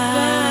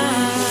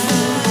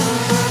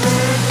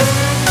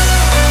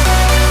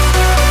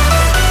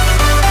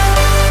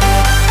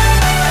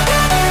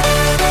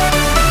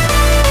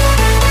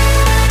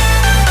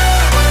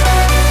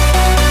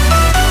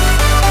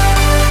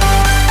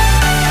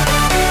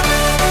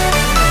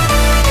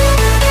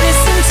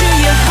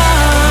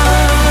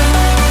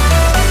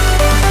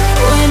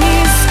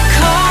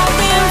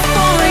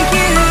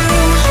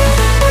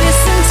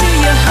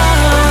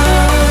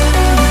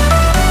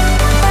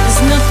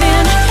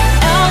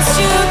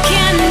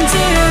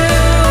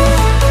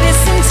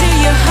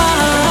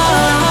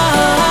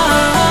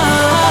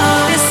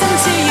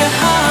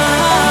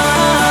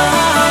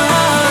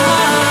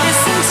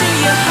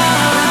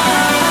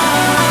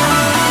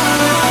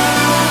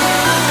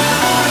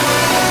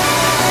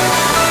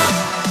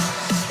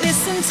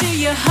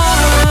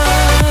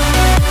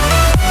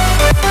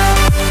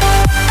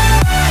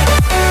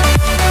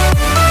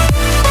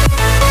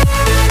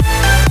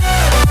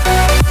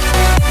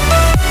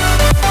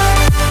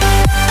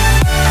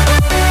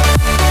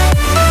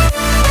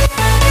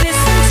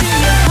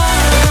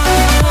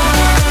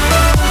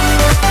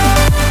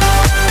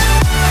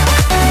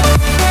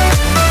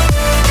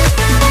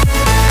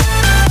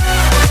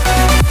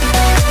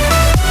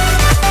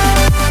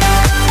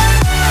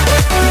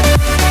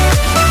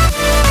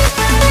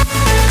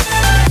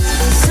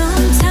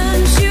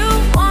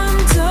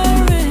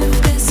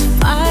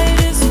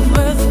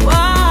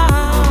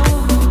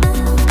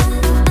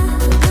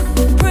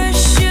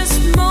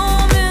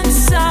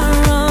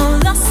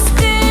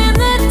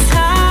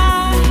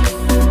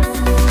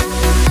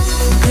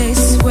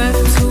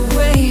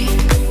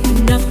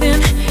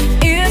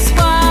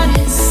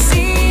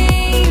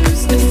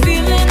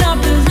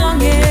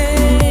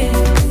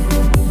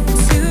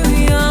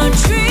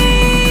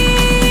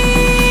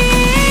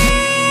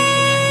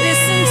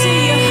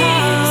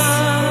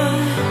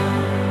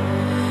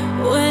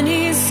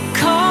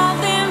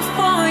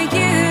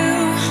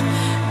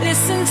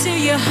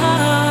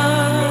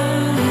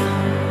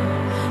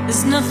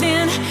 There's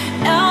nothing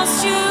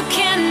else you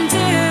can do.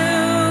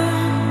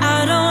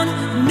 I don't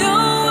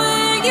know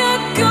where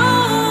you're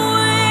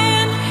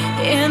going,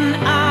 and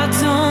I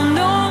don't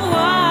know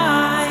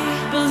why,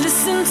 but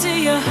listen to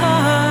your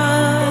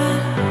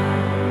heart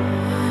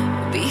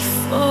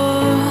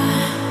before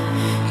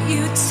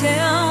you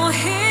tell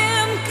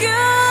him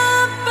goodbye.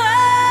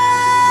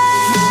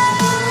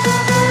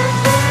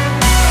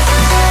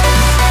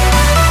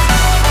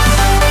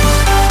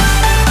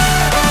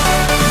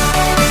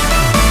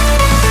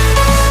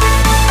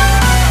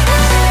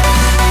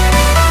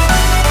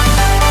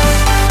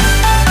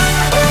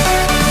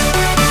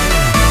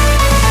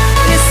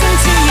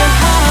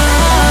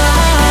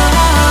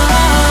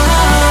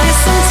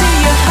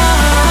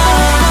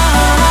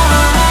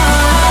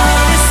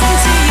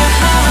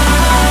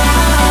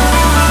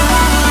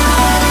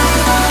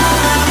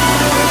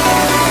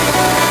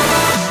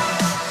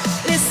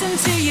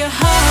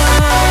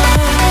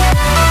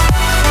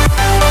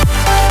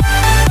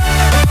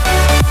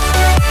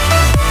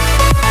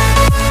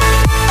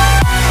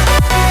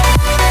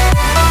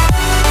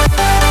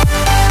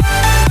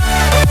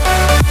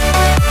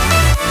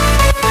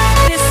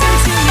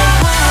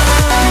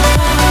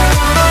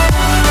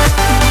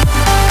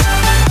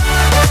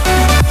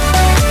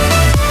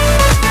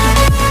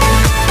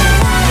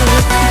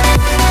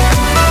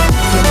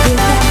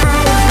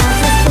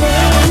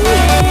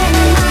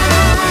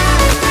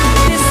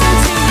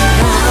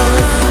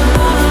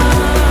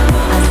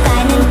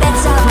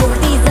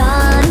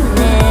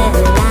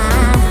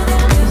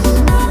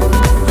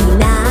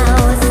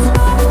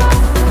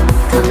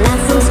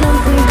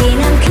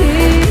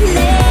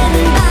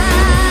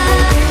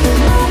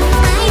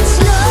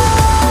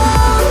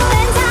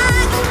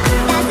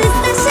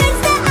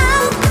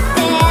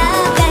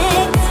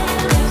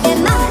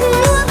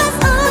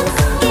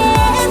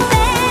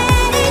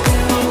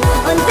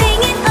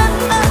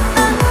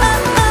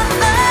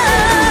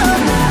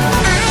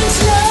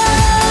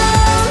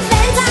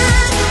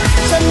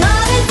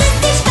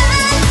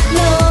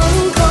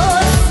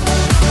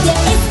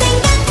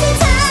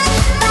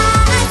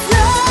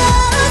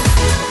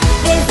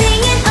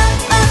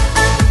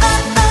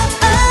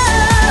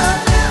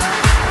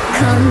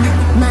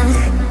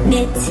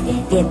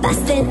 Wir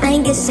basteln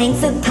ein Geschenk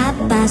für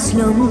Papa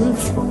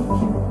Schlumpf.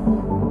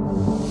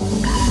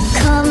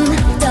 Komm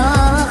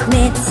doch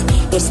mit,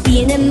 wir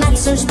spielen im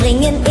Matsch und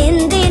springen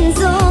in den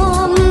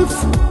Sumpf.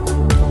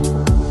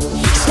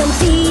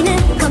 Schlumpfine,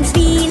 komm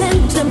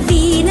spielen,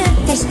 Schlumpfine,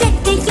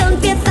 versteck dich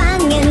und wir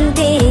fangen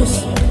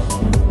dich.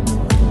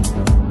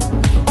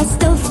 Es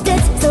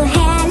duftet so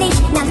herrlich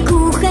nach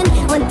Kuchen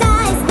und da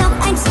ist noch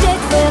ein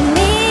Stück für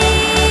mich.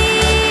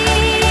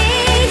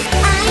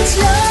 Ein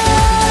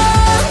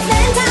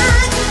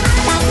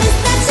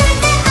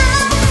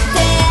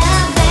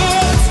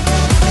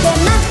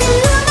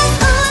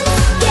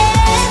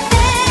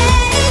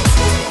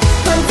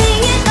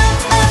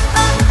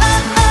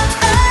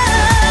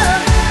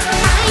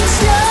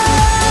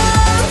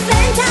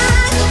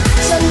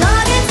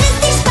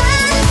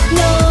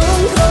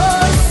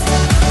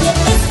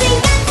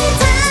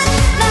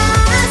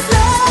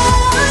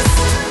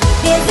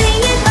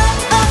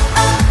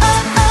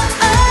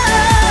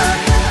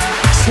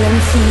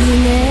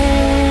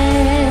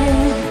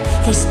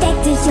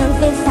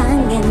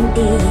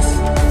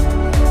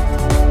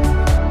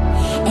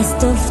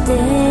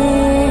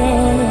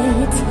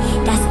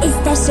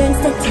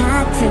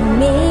hatte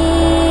mich.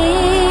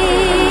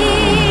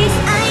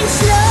 Ein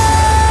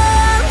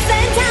Schlumpfentag,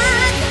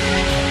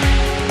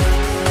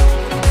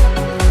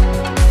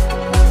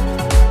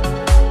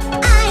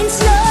 ein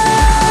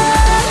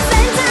Schlumpfentag.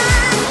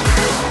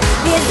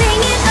 Wir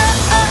singen oh,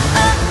 oh,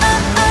 oh, oh,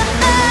 oh,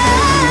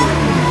 oh.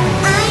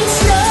 Ein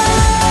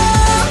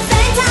Schlumpfentag,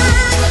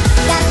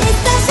 das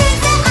ist das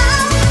Schönste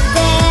auf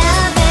der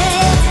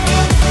Welt.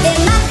 Wir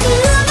machen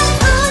nur, was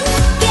uns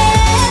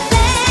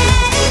gefällt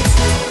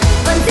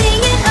und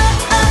singen oh,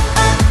 oh,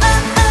 oh,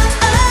 oh, oh,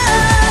 oh.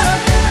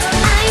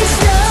 Ein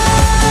Schlumpfentag.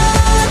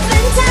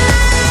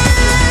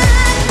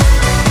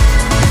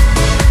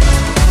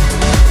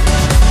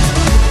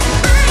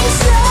 Ein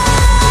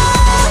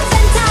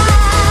Schlumpfentag.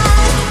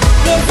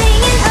 Wir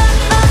singen oh,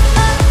 oh,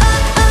 oh, oh,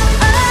 oh,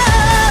 oh.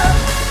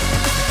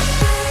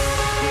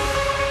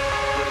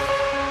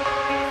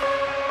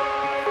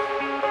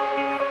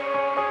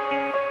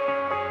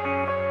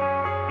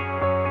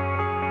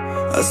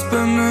 I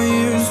spent my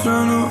years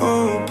trying to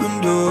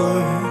open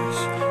doors,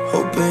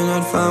 hoping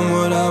I'd find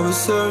what I was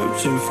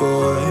searching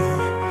for.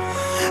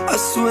 I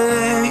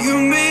swear you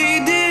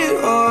made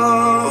it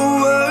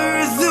all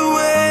worth the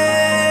wait.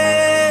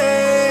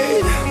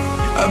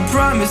 I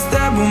promise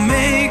that we'll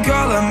make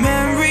all our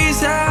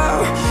memories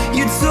how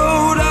you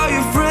told all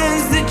your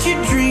friends that you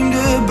dreamed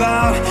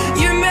about.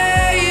 You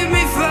made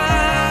me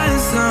find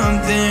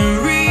something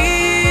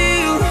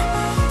real,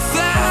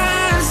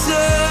 find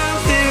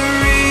something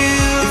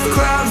real. If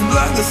clouds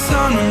block the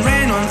sun and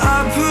rain on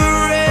our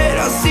parade,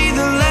 I'll see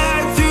the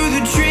light through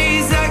the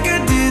trees like I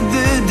did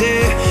the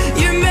day.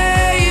 You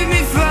made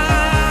me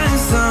find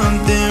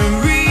something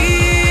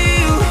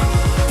real,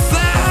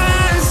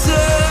 find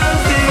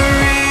something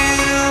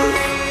real.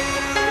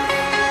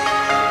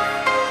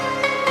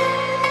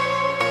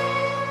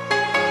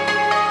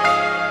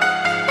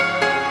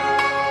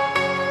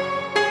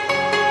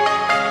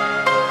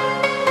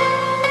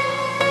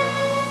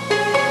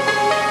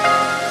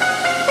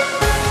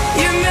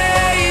 You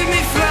made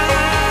me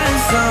find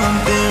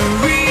something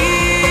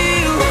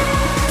real,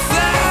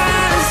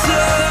 find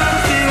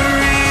something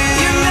real.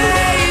 You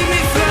made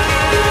me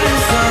find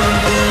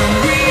something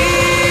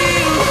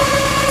real,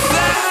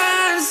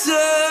 find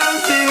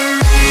something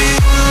real. Find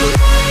something.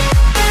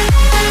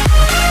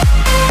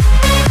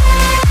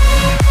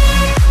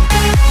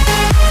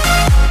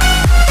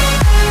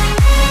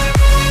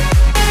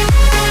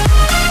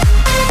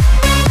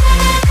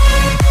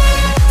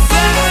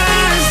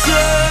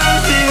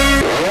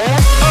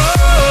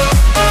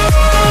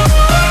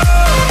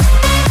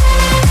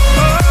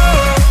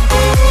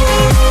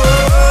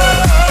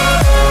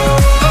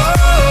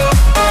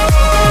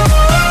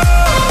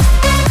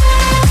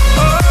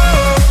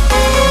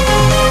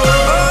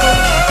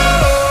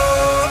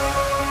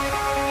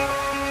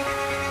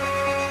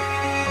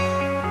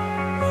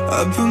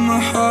 I put my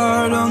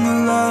heart on the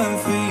line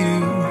for you.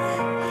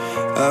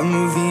 I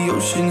move the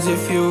oceans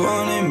if you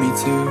wanted me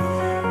to.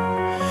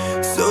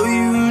 So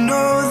you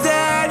know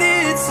that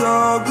it's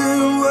all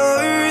been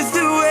worth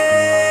the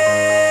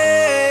wait.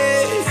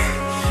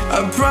 I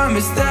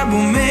promise that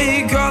we'll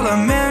make all our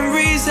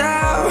memories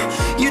how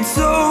you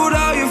told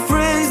all your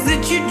friends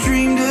that you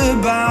dreamed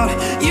about.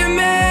 You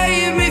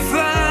made me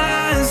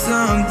find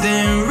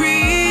something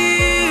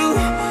real,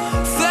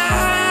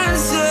 find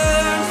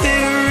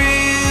something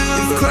real.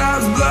 If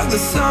clouds block the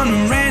sun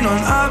and rain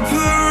on our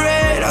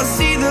parade, I'll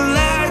see the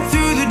light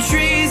through the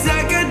trees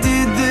like I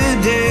did the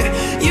day.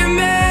 You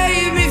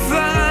made me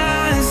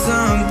find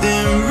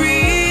something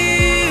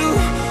real,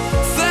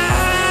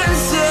 find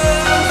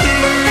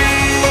something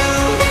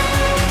real,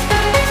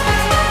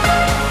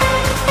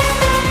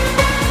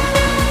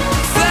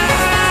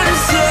 find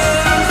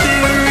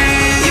something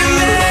real. You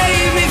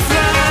made me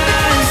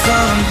find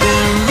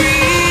something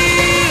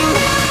real,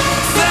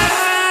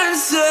 find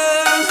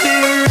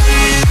something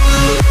real.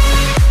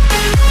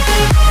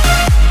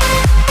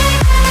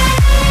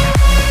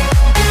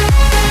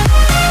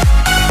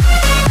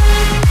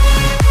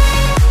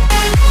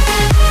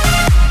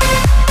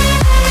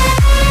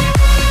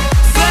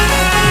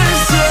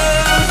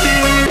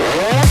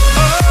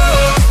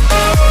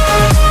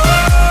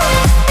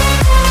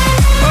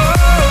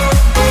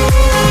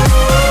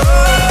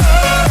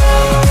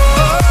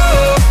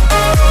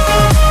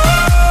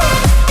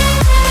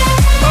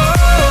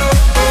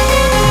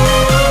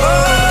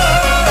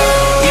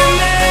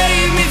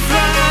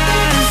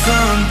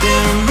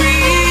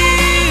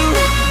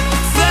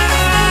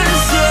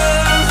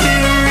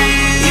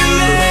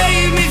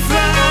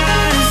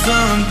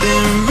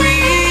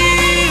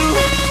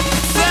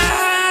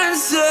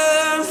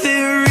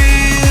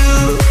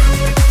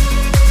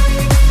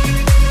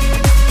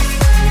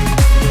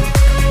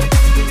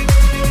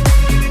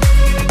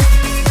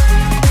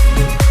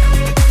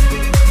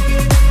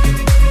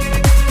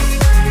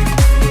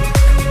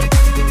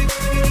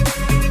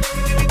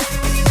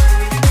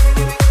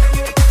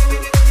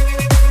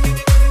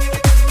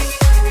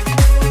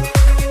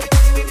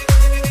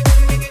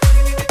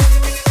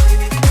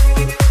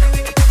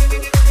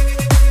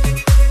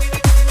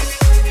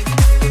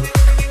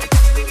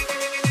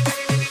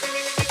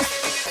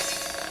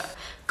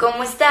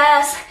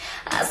 estás?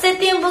 Hace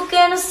tiempo que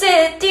no sé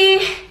de ti.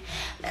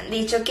 Me han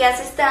dicho que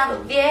has estado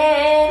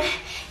bien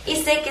y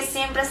sé que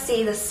siempre ha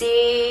sido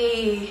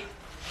así.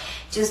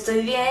 Yo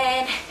estoy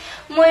bien,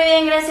 muy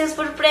bien, gracias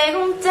por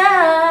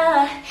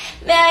preguntar.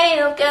 Me ha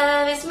ido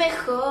cada vez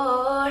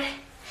mejor.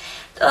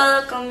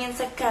 Todo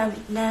comienza a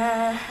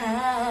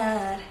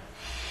caminar.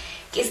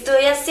 ¿Qué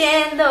estoy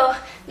haciendo?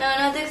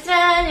 No te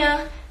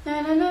extraño.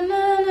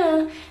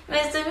 No.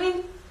 Me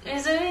estoy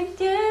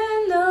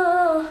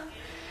mintiendo.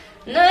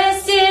 No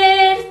es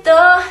cierto.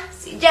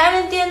 Si ya no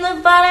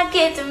entiendo para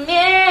qué te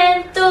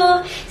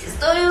miento. Si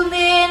estoy